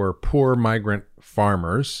basically were poor migrant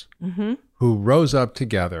farmers who rose up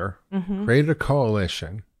together, created a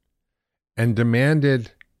coalition, and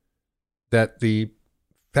demanded that the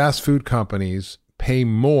fast food companies pay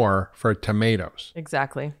more for tomatoes.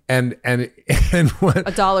 Exactly. And when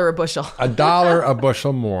 $1 a bushel. $1 a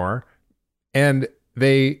bushel more. And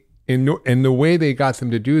they, in the way they got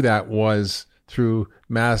them to do that was through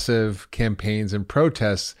massive campaigns and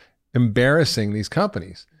protests embarrassing these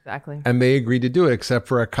companies. Exactly. And they agreed to do it, except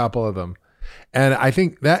for a couple of them. And I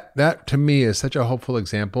think that to me is such a hopeful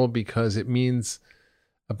example, because it means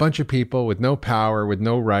a bunch of people with no power, with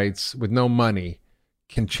no rights, with no money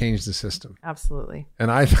can change the system. Absolutely.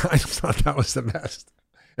 And I just thought that was the best.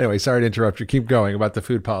 Anyway, sorry to interrupt you. Keep going about the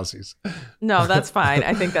food policies. No, that's fine.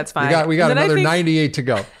 I think that's fine. We got another 98 to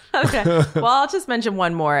go. Okay. Well, I'll just mention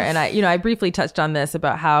one more. And I briefly touched on this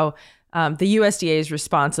about how the USDA is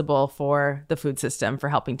responsible for the food system, for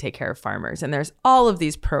helping take care of farmers. And there's all of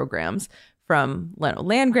these programs from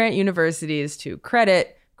land grant universities to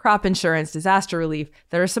credit, crop insurance, disaster relief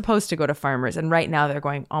that are supposed to go to farmers. And right now they're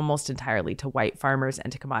going almost entirely to white farmers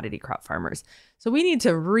and to commodity crop farmers. So we need to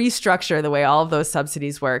restructure the way all of those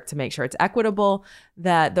subsidies work to make sure it's equitable,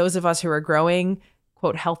 that those of us who are growing,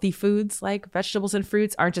 quote, healthy foods like vegetables and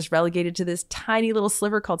fruits aren't just relegated to this tiny little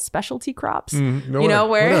sliver called specialty crops,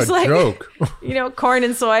 where it's like, joke. Corn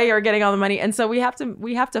and soy are getting all the money. And so we have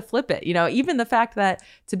to flip it. Even the fact that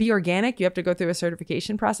to be organic, you have to go through a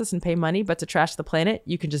certification process and pay money, but to trash the planet,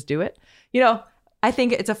 you can just do it. I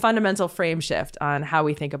think it's a fundamental frame shift on how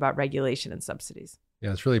we think about regulation and subsidies.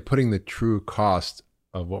 Yeah, it's really putting the true cost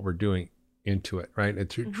of what we're doing into it, right? The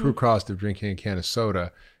true cost of drinking a can of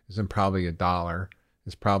soda isn't probably $1.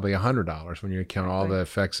 It's probably $100 when you account all the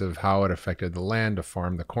effects of how it affected the land to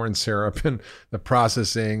farm the corn syrup and the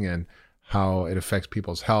processing and how it affects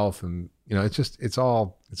people's health. And, it's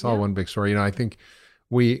all one big story. I think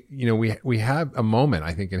we have a moment,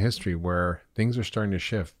 I think, in history where things are starting to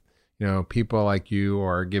shift. People like you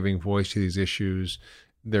are giving voice to these issues.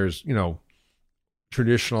 There's,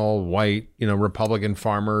 traditional white, Republican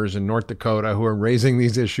farmers in North Dakota who are raising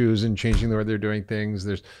these issues and changing the way they're doing things.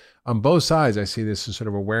 There's on both sides, I see this as sort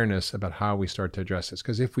of awareness about how we start to address this.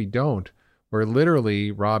 Because if we don't, we're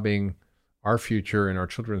literally robbing our future and our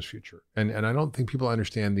children's future. And I don't think people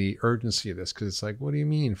understand the urgency of this, because it's like, what do you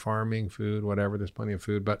mean farming, food, whatever, there's plenty of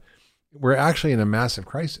food. But we're actually in a massive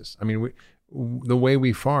crisis. I mean, the way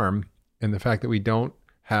we farm and the fact that we don't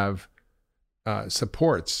have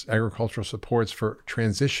agricultural supports for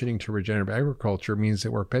transitioning to regenerative agriculture means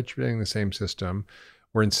that we're perpetuating the same system.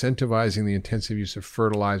 We're incentivizing the intensive use of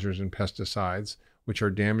fertilizers and pesticides, which are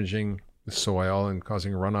damaging the soil and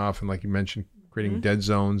causing runoff. And like you mentioned, creating dead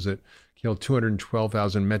zones that kill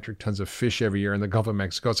 212,000 metric tons of fish every year in the Gulf of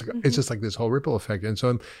Mexico. It's just like this whole ripple effect. And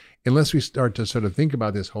so unless we start to sort of think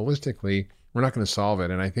about this holistically, we're not going to solve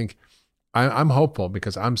it. And I think I'm hopeful,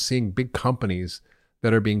 because I'm seeing big companies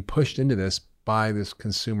that are being pushed into this by this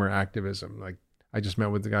consumer activism. Like, I just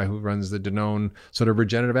met with the guy who runs the Danone sort of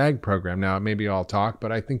regenerative ag program. Now, it may be all talk,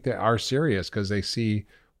 but I think they are serious because they see,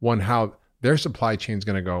 how their supply chain is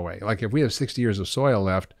going to go away. Like, if we have 60 years of soil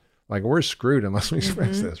left, like, we're screwed unless we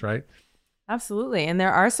fix this, right? Absolutely. And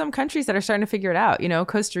there are some countries that are starting to figure it out.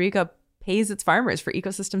 Costa Rica pays its farmers for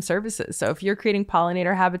ecosystem services. So if you're creating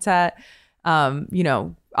pollinator habitat,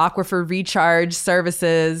 aquifer recharge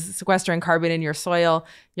services, sequestering carbon in your soil,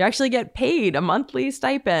 you actually get paid a monthly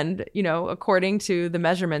stipend, according to the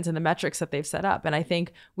measurements and the metrics that they've set up. And I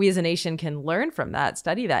think we as a nation can learn from that,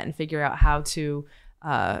 study that, and figure out how to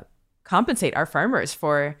compensate our farmers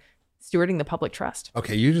for stewarding the public trust.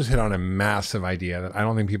 Okay, you just hit on a massive idea that I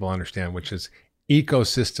don't think people understand, which is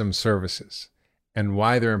ecosystem services and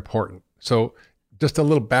why they're important. So just a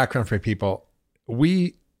little background for people.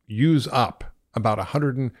 We use up about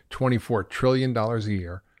 $124 trillion a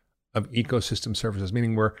year of ecosystem services,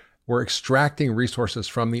 meaning we're extracting resources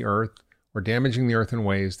from the earth. We're damaging the earth in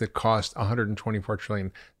ways that cost $124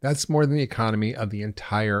 trillion. That's more than the economy of the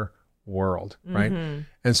entire world, right?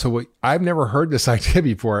 And so I've never heard this idea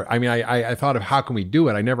before. I mean, I thought of how can we do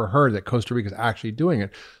it? I never heard that Costa Rica is actually doing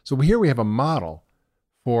it. So here we have a model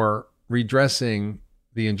for redressing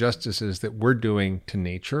the injustices that we're doing to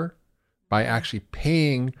nature by actually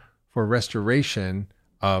paying for restoration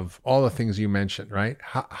of all the things you mentioned, right?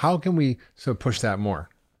 How can we sort of push that more?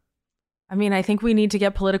 I mean, I think we need to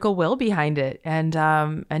get political will behind it and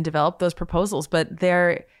develop those proposals. But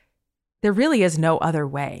there really is no other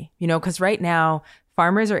way, because right now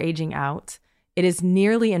farmers are aging out. It is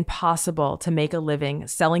nearly impossible to make a living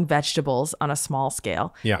selling vegetables on a small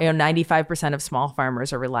scale. Yeah. 95% of small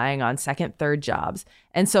farmers are relying on second, third jobs.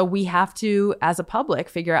 And so we have to, as a public,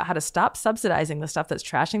 figure out how to stop subsidizing the stuff that's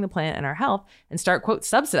trashing the planet and our health and start, quote,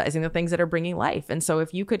 subsidizing the things that are bringing life. And so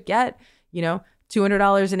if you could get,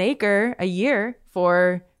 $200 an acre a year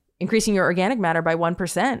for increasing your organic matter by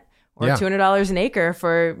 1%, or $200 an acre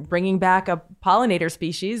for bringing back a pollinator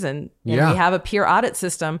species, and we have a peer audit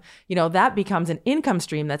system, that becomes an income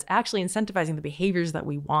stream that's actually incentivizing the behaviors that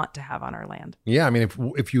we want to have on our land. Yeah, I mean,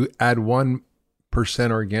 if you add 1%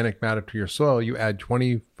 organic matter to your soil, you add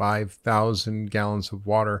 25,000 gallons of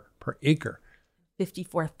water per acre.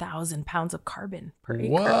 54,000 pounds of carbon per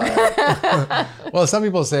acre. What? Well, some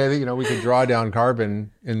people say that, you know, we could draw down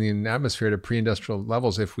carbon in the atmosphere to pre-industrial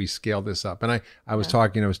levels if we scale this up. And I was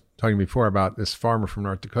talking before about this farmer from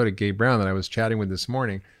North Dakota, Gabe Brown, that I was chatting with this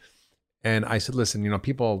morning. And I said, listen, you know,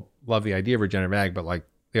 people love the idea of regenerative ag, but like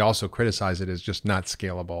they also criticize it as just not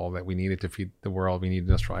scalable, that we need it to feed the world. We need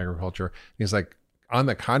industrial agriculture. And he's like, on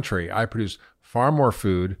the contrary, I produce far more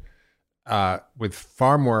food with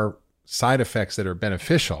far more side effects that are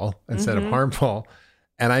beneficial instead of harmful,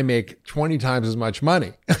 and I make 20 times as much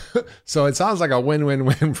money. So it sounds like a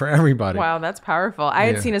win-win-win for everybody. Wow, that's powerful. I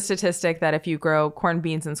had seen a statistic that if you grow corn,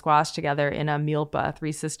 beans, and squash together in a milpa,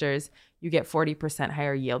 Three Sisters, you get 40%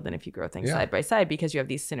 higher yield than if you grow things side by side, because you have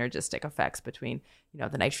these synergistic effects between, you know,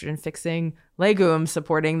 the nitrogen-fixing legumes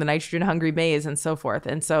supporting the nitrogen-hungry maize and so forth.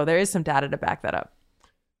 And so there is some data to back that up.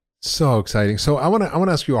 So exciting. So I want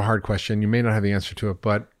to ask you a hard question. You may not have the answer to it,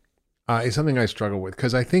 but it's something I struggle with,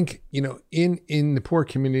 because I think, you know, in the poor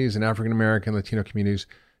communities and African American, Latino communities,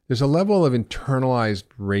 there's a level of internalized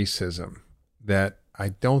racism that I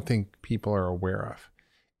don't think people are aware of.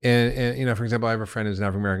 And you know, for example, I have a friend who's an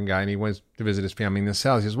African American guy, and he went to visit his family in the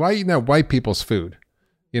South. He says, "Why are you eating that white people's food?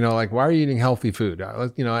 You know, like, why are you eating healthy food?"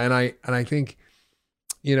 You know, and I think,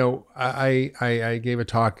 you know, I gave a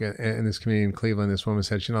talk in this community in Cleveland. This woman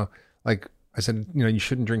said, you know, like, I said, you know, you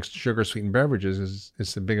shouldn't drink sugar sweetened beverages.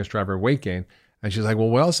 It's the biggest driver of weight gain. And she's like, well,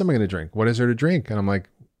 what else am I going to drink? What is there to drink? And I'm like,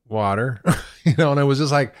 water. You know, and it was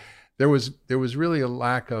just like, there was really a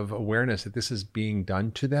lack of awareness that this is being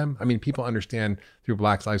done to them. I mean, people understand through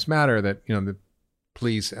Black Lives Matter that, you know, the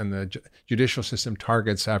police and the judicial system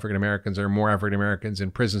targets African Americans. There are more African Americans in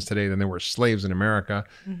prisons today than there were slaves in America.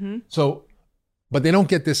 So, but they don't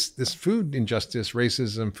get this food injustice,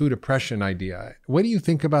 racism, food oppression idea. What do you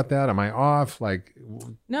think about that? Am I off? Like,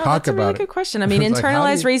 no, that's a really good question. I mean,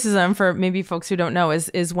 internalized racism, for maybe folks who don't know,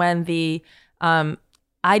 is when the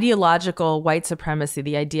ideological white supremacy,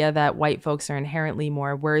 the idea that white folks are inherently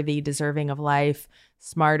more worthy, deserving of life,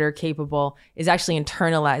 smarter, capable, is actually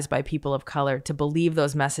internalized by people of color to believe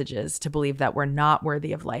those messages, to believe that we're not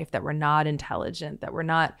worthy of life, that we're not intelligent, that we're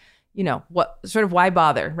not, you know, what sort of, why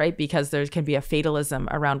bother, right? Because there can be a fatalism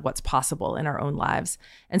around what's possible in our own lives.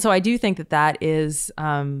 And so I do think that is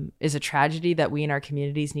a tragedy that we in our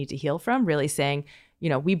communities need to heal from, really saying, you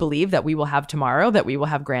know, we believe that we will have tomorrow, that we will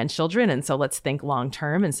have grandchildren. And so let's think long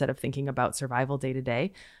term instead of thinking about survival day to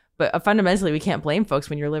day. But fundamentally, we can't blame folks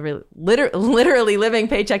when you're literally living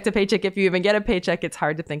paycheck to paycheck. If you even get a paycheck, it's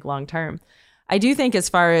hard to think long term. I do think, as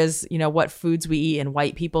far as, you know, what foods we eat and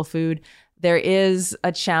white people food, there is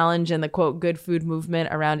a challenge in the, quote, good food movement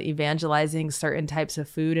around evangelizing certain types of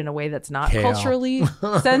food in a way that's not culturally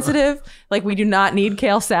sensitive. Like, we do not need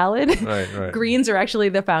kale salad. Right. Greens are actually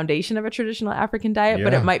the foundation of a traditional African diet,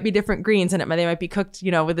 but it might be different greens, and they might be cooked, you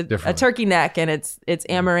know, with a turkey neck, and it's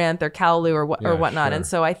amaranth or kaolu or whatnot. Sure. And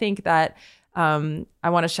so I think that I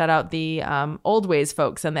want to shout out the Old Ways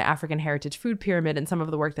folks and the African Heritage Food Pyramid and some of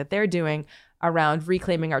the work that they're doing around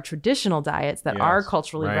reclaiming our traditional diets that are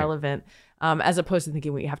culturally relevant, as opposed to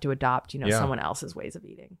thinking we have to adopt, you know, someone else's ways of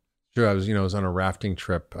eating. Sure. I was on a rafting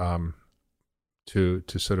trip to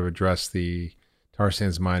sort of address the tar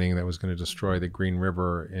sands mining that was going to destroy the Green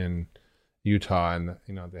River in Utah and,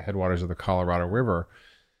 you know, the headwaters of the Colorado River.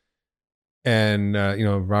 And, you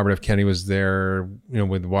know, Robert F. Kennedy was there, you know,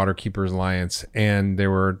 with the Water Keepers Alliance, and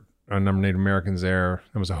there were a number of Native Americans there.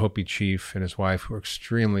 There was a Hopi chief and his wife who were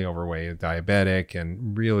extremely overweight, diabetic,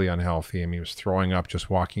 and really unhealthy. I mean, he was throwing up just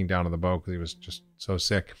walking down to the boat because he was just so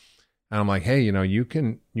sick. And I'm like, hey, you know, you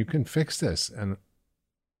can fix this. And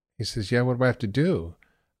he says, yeah, what do I have to do?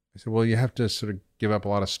 I said, well, you have to sort of give up a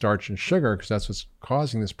lot of starch and sugar because that's what's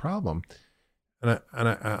causing this problem. And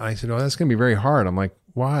I said, oh, that's going to be very hard. I'm like,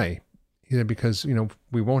 why? He said, because, you know,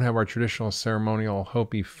 we won't have our traditional ceremonial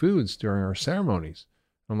Hopi foods during our ceremonies.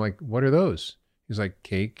 I'm like, what are those? He's like,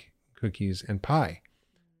 cake, cookies, and pie.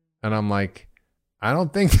 And I'm like, I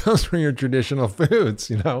don't think those were your traditional foods,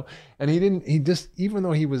 you know? And he just, even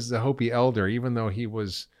though he was the Hopi elder, even though he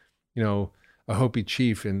was, you know, a Hopi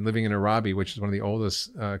chief and living in Arabi, which is one of the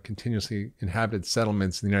oldest continuously inhabited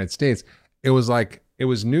settlements in the United States, it was like, it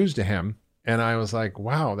was news to him. And I was like,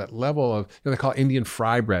 wow, that level of, you know, they call it Indian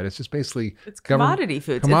fry bread. It's just basically... It's commodity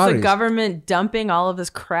foods. It's the government dumping all of this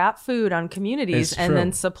crap food on communities and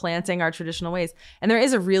then supplanting our traditional ways. And there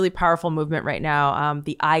is a really powerful movement right now.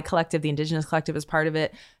 The I Collective, the Indigenous Collective, is part of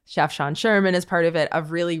it. Chef Sean Sherman is part of it, of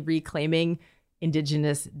really reclaiming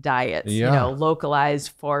indigenous diets, you know, localized,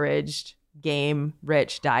 foraged,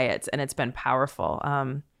 game-rich diets. And it's been powerful.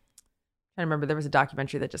 I remember there was a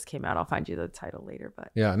documentary that just came out. I'll find you the title later.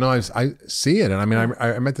 But yeah, no, I see it. And I mean,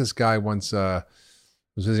 I met this guy once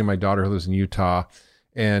was visiting my daughter who lives in Utah,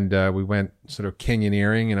 and we went sort of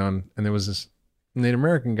canyoneering, and there was this Native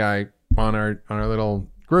American guy on our little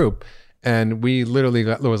group, and we literally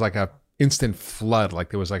there was like a instant flood, like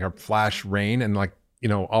there was like a flash rain, and like,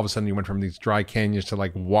 all of a sudden you went from these dry canyons to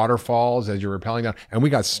like waterfalls as you were rappelling down, and we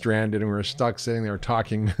got stranded and we were stuck sitting there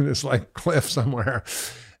talking to this like cliff somewhere.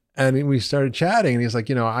 And we started chatting, and he's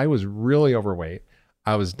like, I was really overweight.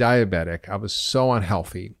 I was diabetic. I was so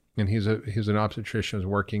unhealthy. And he was an obstetrician, was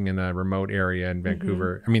working in a remote area in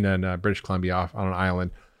Vancouver, in British Columbia, off on an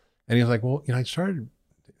island. And he was like, well, I started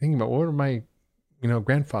thinking about what were my,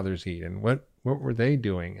 grandfathers eat, and what were they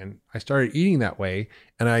doing? And I started eating that way,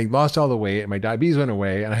 and I lost all the weight, and my diabetes went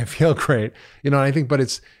away, and I feel great. And I think,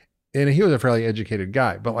 and he was a fairly educated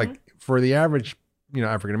guy, but like for the average,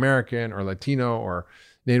 African American or Latino or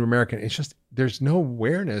Native American, it's just, there's no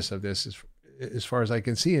awareness of this as far as I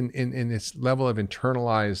can see in this level of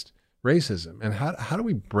internalized racism. And how do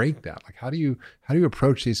we break that? Like, how do you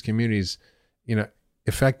approach these communities,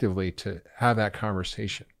 effectively to have that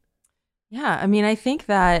conversation? Yeah, I mean, I think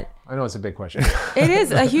that... I know it's a big question. It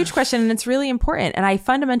is a huge question, and it's really important. And I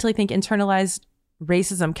fundamentally think internalized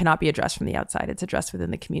racism cannot be addressed from the outside. It's addressed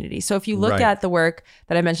within the community. So if you look at the work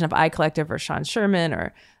that I mentioned of I Collective or Sean Sherman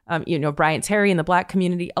or, Bryant Terry in the Black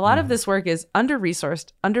community, a lot of this work is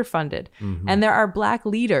under-resourced, underfunded. And there are Black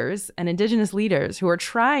leaders and Indigenous leaders who are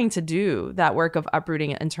trying to do that work of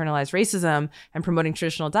uprooting internalized racism and promoting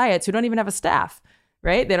traditional diets who don't even have a staff.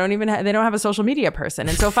 Right? They don't have a social media person.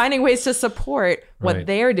 And so finding ways to support what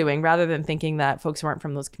they're doing rather than thinking that folks who aren't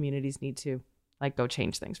from those communities need to like go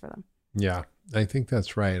change things for them. Yeah, I think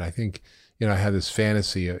that's right. I think, I had this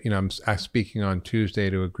fantasy, I'm speaking on Tuesday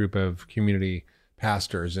to a group of community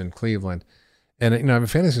pastors in Cleveland. And, I have a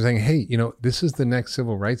fantasy saying, hey, this is the next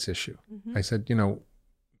civil rights issue. I said,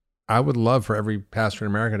 I would love for every pastor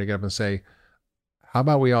in America to get up and say, how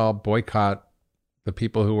about we all boycott the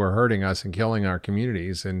people who are hurting us and killing our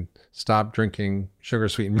communities and stop drinking sugar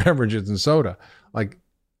sweetened beverages and soda. Like,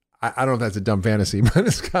 I don't know if that's a dumb fantasy, but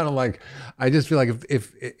it's kind of like, I just feel like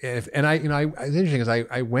if and I, it's interesting because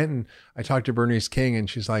I went and I talked to Bernice King, and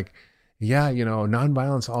she's like, yeah,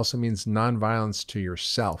 nonviolence also means nonviolence to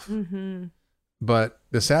yourself. But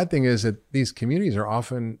the sad thing is that these communities are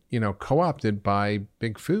often, co-opted by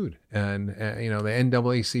big food. And, the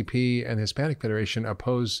NAACP and Hispanic Federation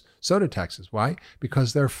oppose soda taxes. Why?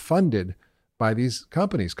 Because they're funded by these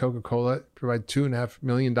companies. Coca-Cola provide $2.5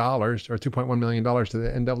 million or $2.1 million to the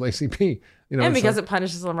NAACP. And because it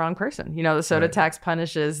punishes the wrong person. The soda tax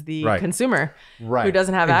punishes the consumer who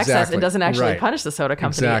doesn't have access. It doesn't actually punish the soda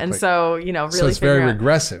company. And so, really so it's very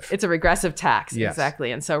regressive. It's a regressive tax. Yes.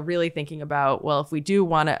 Exactly. And so really thinking about, well, if we do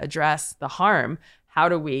want to address the harm, how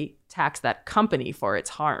do we tax that company for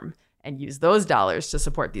its harm and use those dollars to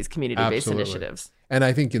support these community-based initiatives? And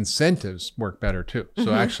I think incentives work better too.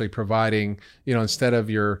 So actually providing, instead of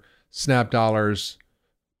your SNAP dollars,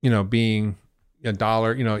 being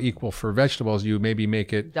 $1, equal for vegetables, you maybe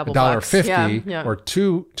make it $1.50 or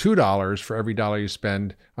 $2 for every dollar you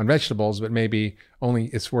spend on vegetables, but maybe only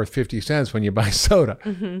it's worth 50 cents when you buy soda.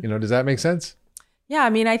 Does that make sense? Yeah, I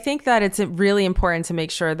mean, I think that it's really important to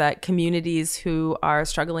make sure that communities who are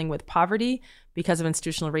struggling with poverty because of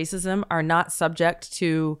institutional racism are not subject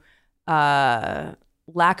to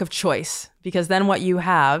lack of choice, because then what you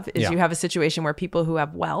have is you have a situation where people who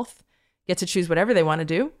have wealth get to choose whatever they want to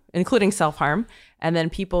do, including self-harm. And then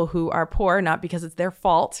people who are poor, not because it's their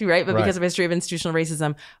fault, right? But because of history of institutional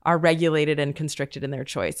racism, are regulated and constricted in their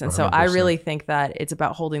choice. And 100%. So I really think that it's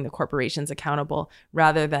about holding the corporations accountable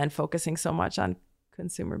rather than focusing so much on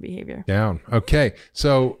consumer behavior. Down. Okay.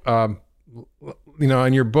 So,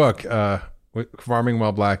 in your book, Farming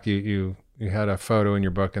While Black, you had a photo in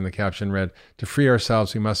your book and the caption read, "To free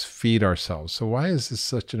ourselves, we must feed ourselves." So why is this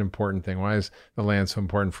such an important thing? Why is the land so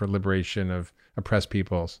important for liberation of oppressed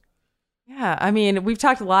peoples? Yeah, I mean, we've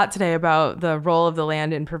talked a lot today about the role of the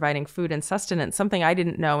land in providing food and sustenance. Something I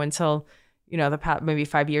didn't know until, maybe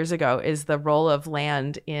 5 years ago is the role of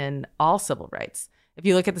land in all civil rights. If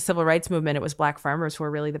you look at the civil rights movement, it was Black farmers who were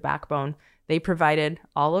really the backbone. They provided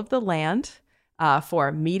all of the land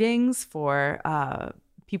for meetings, for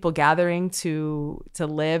people gathering to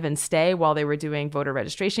live and stay while they were doing voter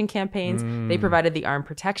registration campaigns. They provided the armed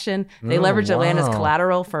protection. They leveraged the land as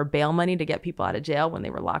collateral for bail money to get people out of jail when they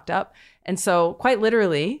were locked up. And so quite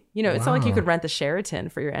literally, it's not like you could rent the Sheraton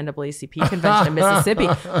for your NAACP convention in Mississippi.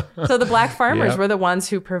 So the Black farmers were the ones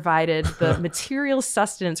who provided the material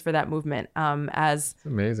sustenance for that movement. As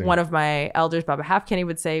one of my elders, Baba Half Kenny,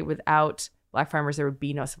 would say, without Black farmers, there would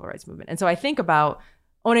be no civil rights movement. And so I think about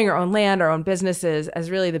owning our own land, our own businesses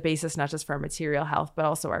as really the basis, not just for our material health, but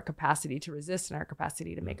also our capacity to resist and our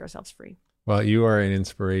capacity to make ourselves free. Well, you are an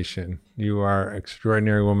inspiration. You are an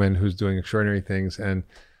extraordinary woman who's doing extraordinary things. And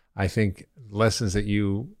I think lessons that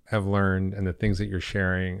you have learned and the things that you're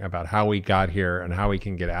sharing about how we got here and how we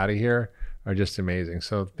can get out of here are just amazing.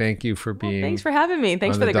 So thank you for being. Thanks for having me.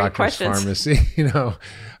 Thanks for the great questions. Pharmacy. All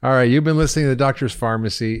right. You've been listening to the Doctor's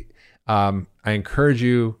Pharmacy. I encourage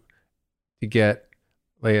you to get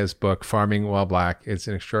Leah's book, Farming While Black. It's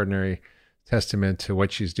an extraordinary testament to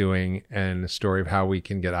what she's doing and the story of how we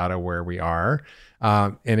can get out of where we are.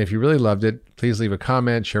 And if you really loved it, please leave a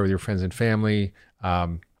comment, share with your friends and family,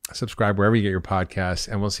 subscribe wherever you get your podcasts,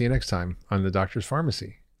 and we'll see you next time on the Doctor's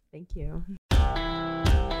Pharmacy. Thank you.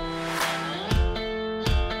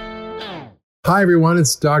 Hi, everyone.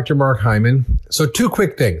 It's Dr. Mark Hyman. So 2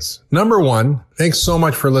 quick things. Number 1, thanks so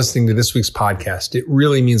much for listening to this week's podcast. It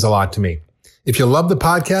really means a lot to me. If you love the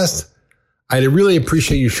podcast, I'd really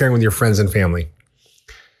appreciate you sharing with your friends and family.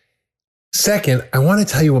 Second, I want to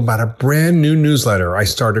tell you about a brand new newsletter I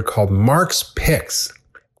started called Mark's Picks.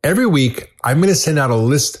 Every week, I'm going to send out a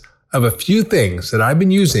list of a few things that I've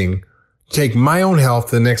been using to take my own health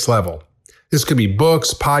to the next level. This could be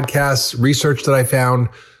books, podcasts, research that I found,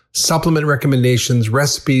 supplement recommendations,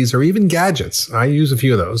 recipes, or even gadgets. I use a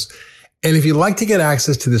few of those. And if you'd like to get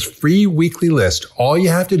access to this free weekly list, all you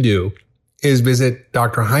have to do is visit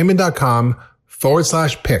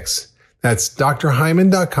drhyman.com/picks. That's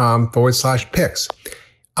drhyman.com/picks.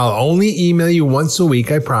 I'll only email you once a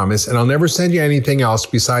week, I promise, and I'll never send you anything else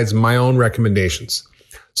besides my own recommendations.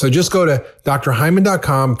 So just go to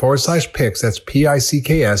drhyman.com/picks, that's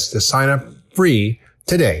PICKS, to sign up free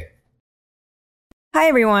today. Hi,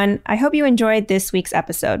 everyone. I hope you enjoyed this week's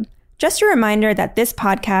episode. Just a reminder that this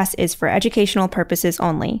podcast is for educational purposes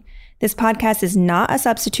only. This podcast is not a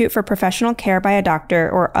substitute for professional care by a doctor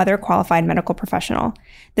or other qualified medical professional.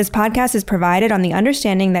 This podcast is provided on the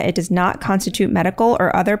understanding that it does not constitute medical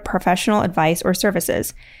or other professional advice or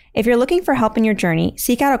services. If you're looking for help in your journey,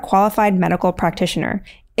 seek out a qualified medical practitioner.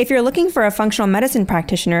 If you're looking for a functional medicine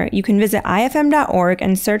practitioner, you can visit ifm.org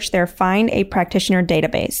and search their Find a Practitioner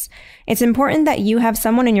database. It's important that you have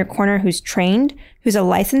someone in your corner who's trained, who's a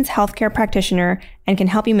licensed healthcare practitioner, and can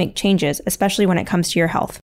help you make changes, especially when it comes to your health.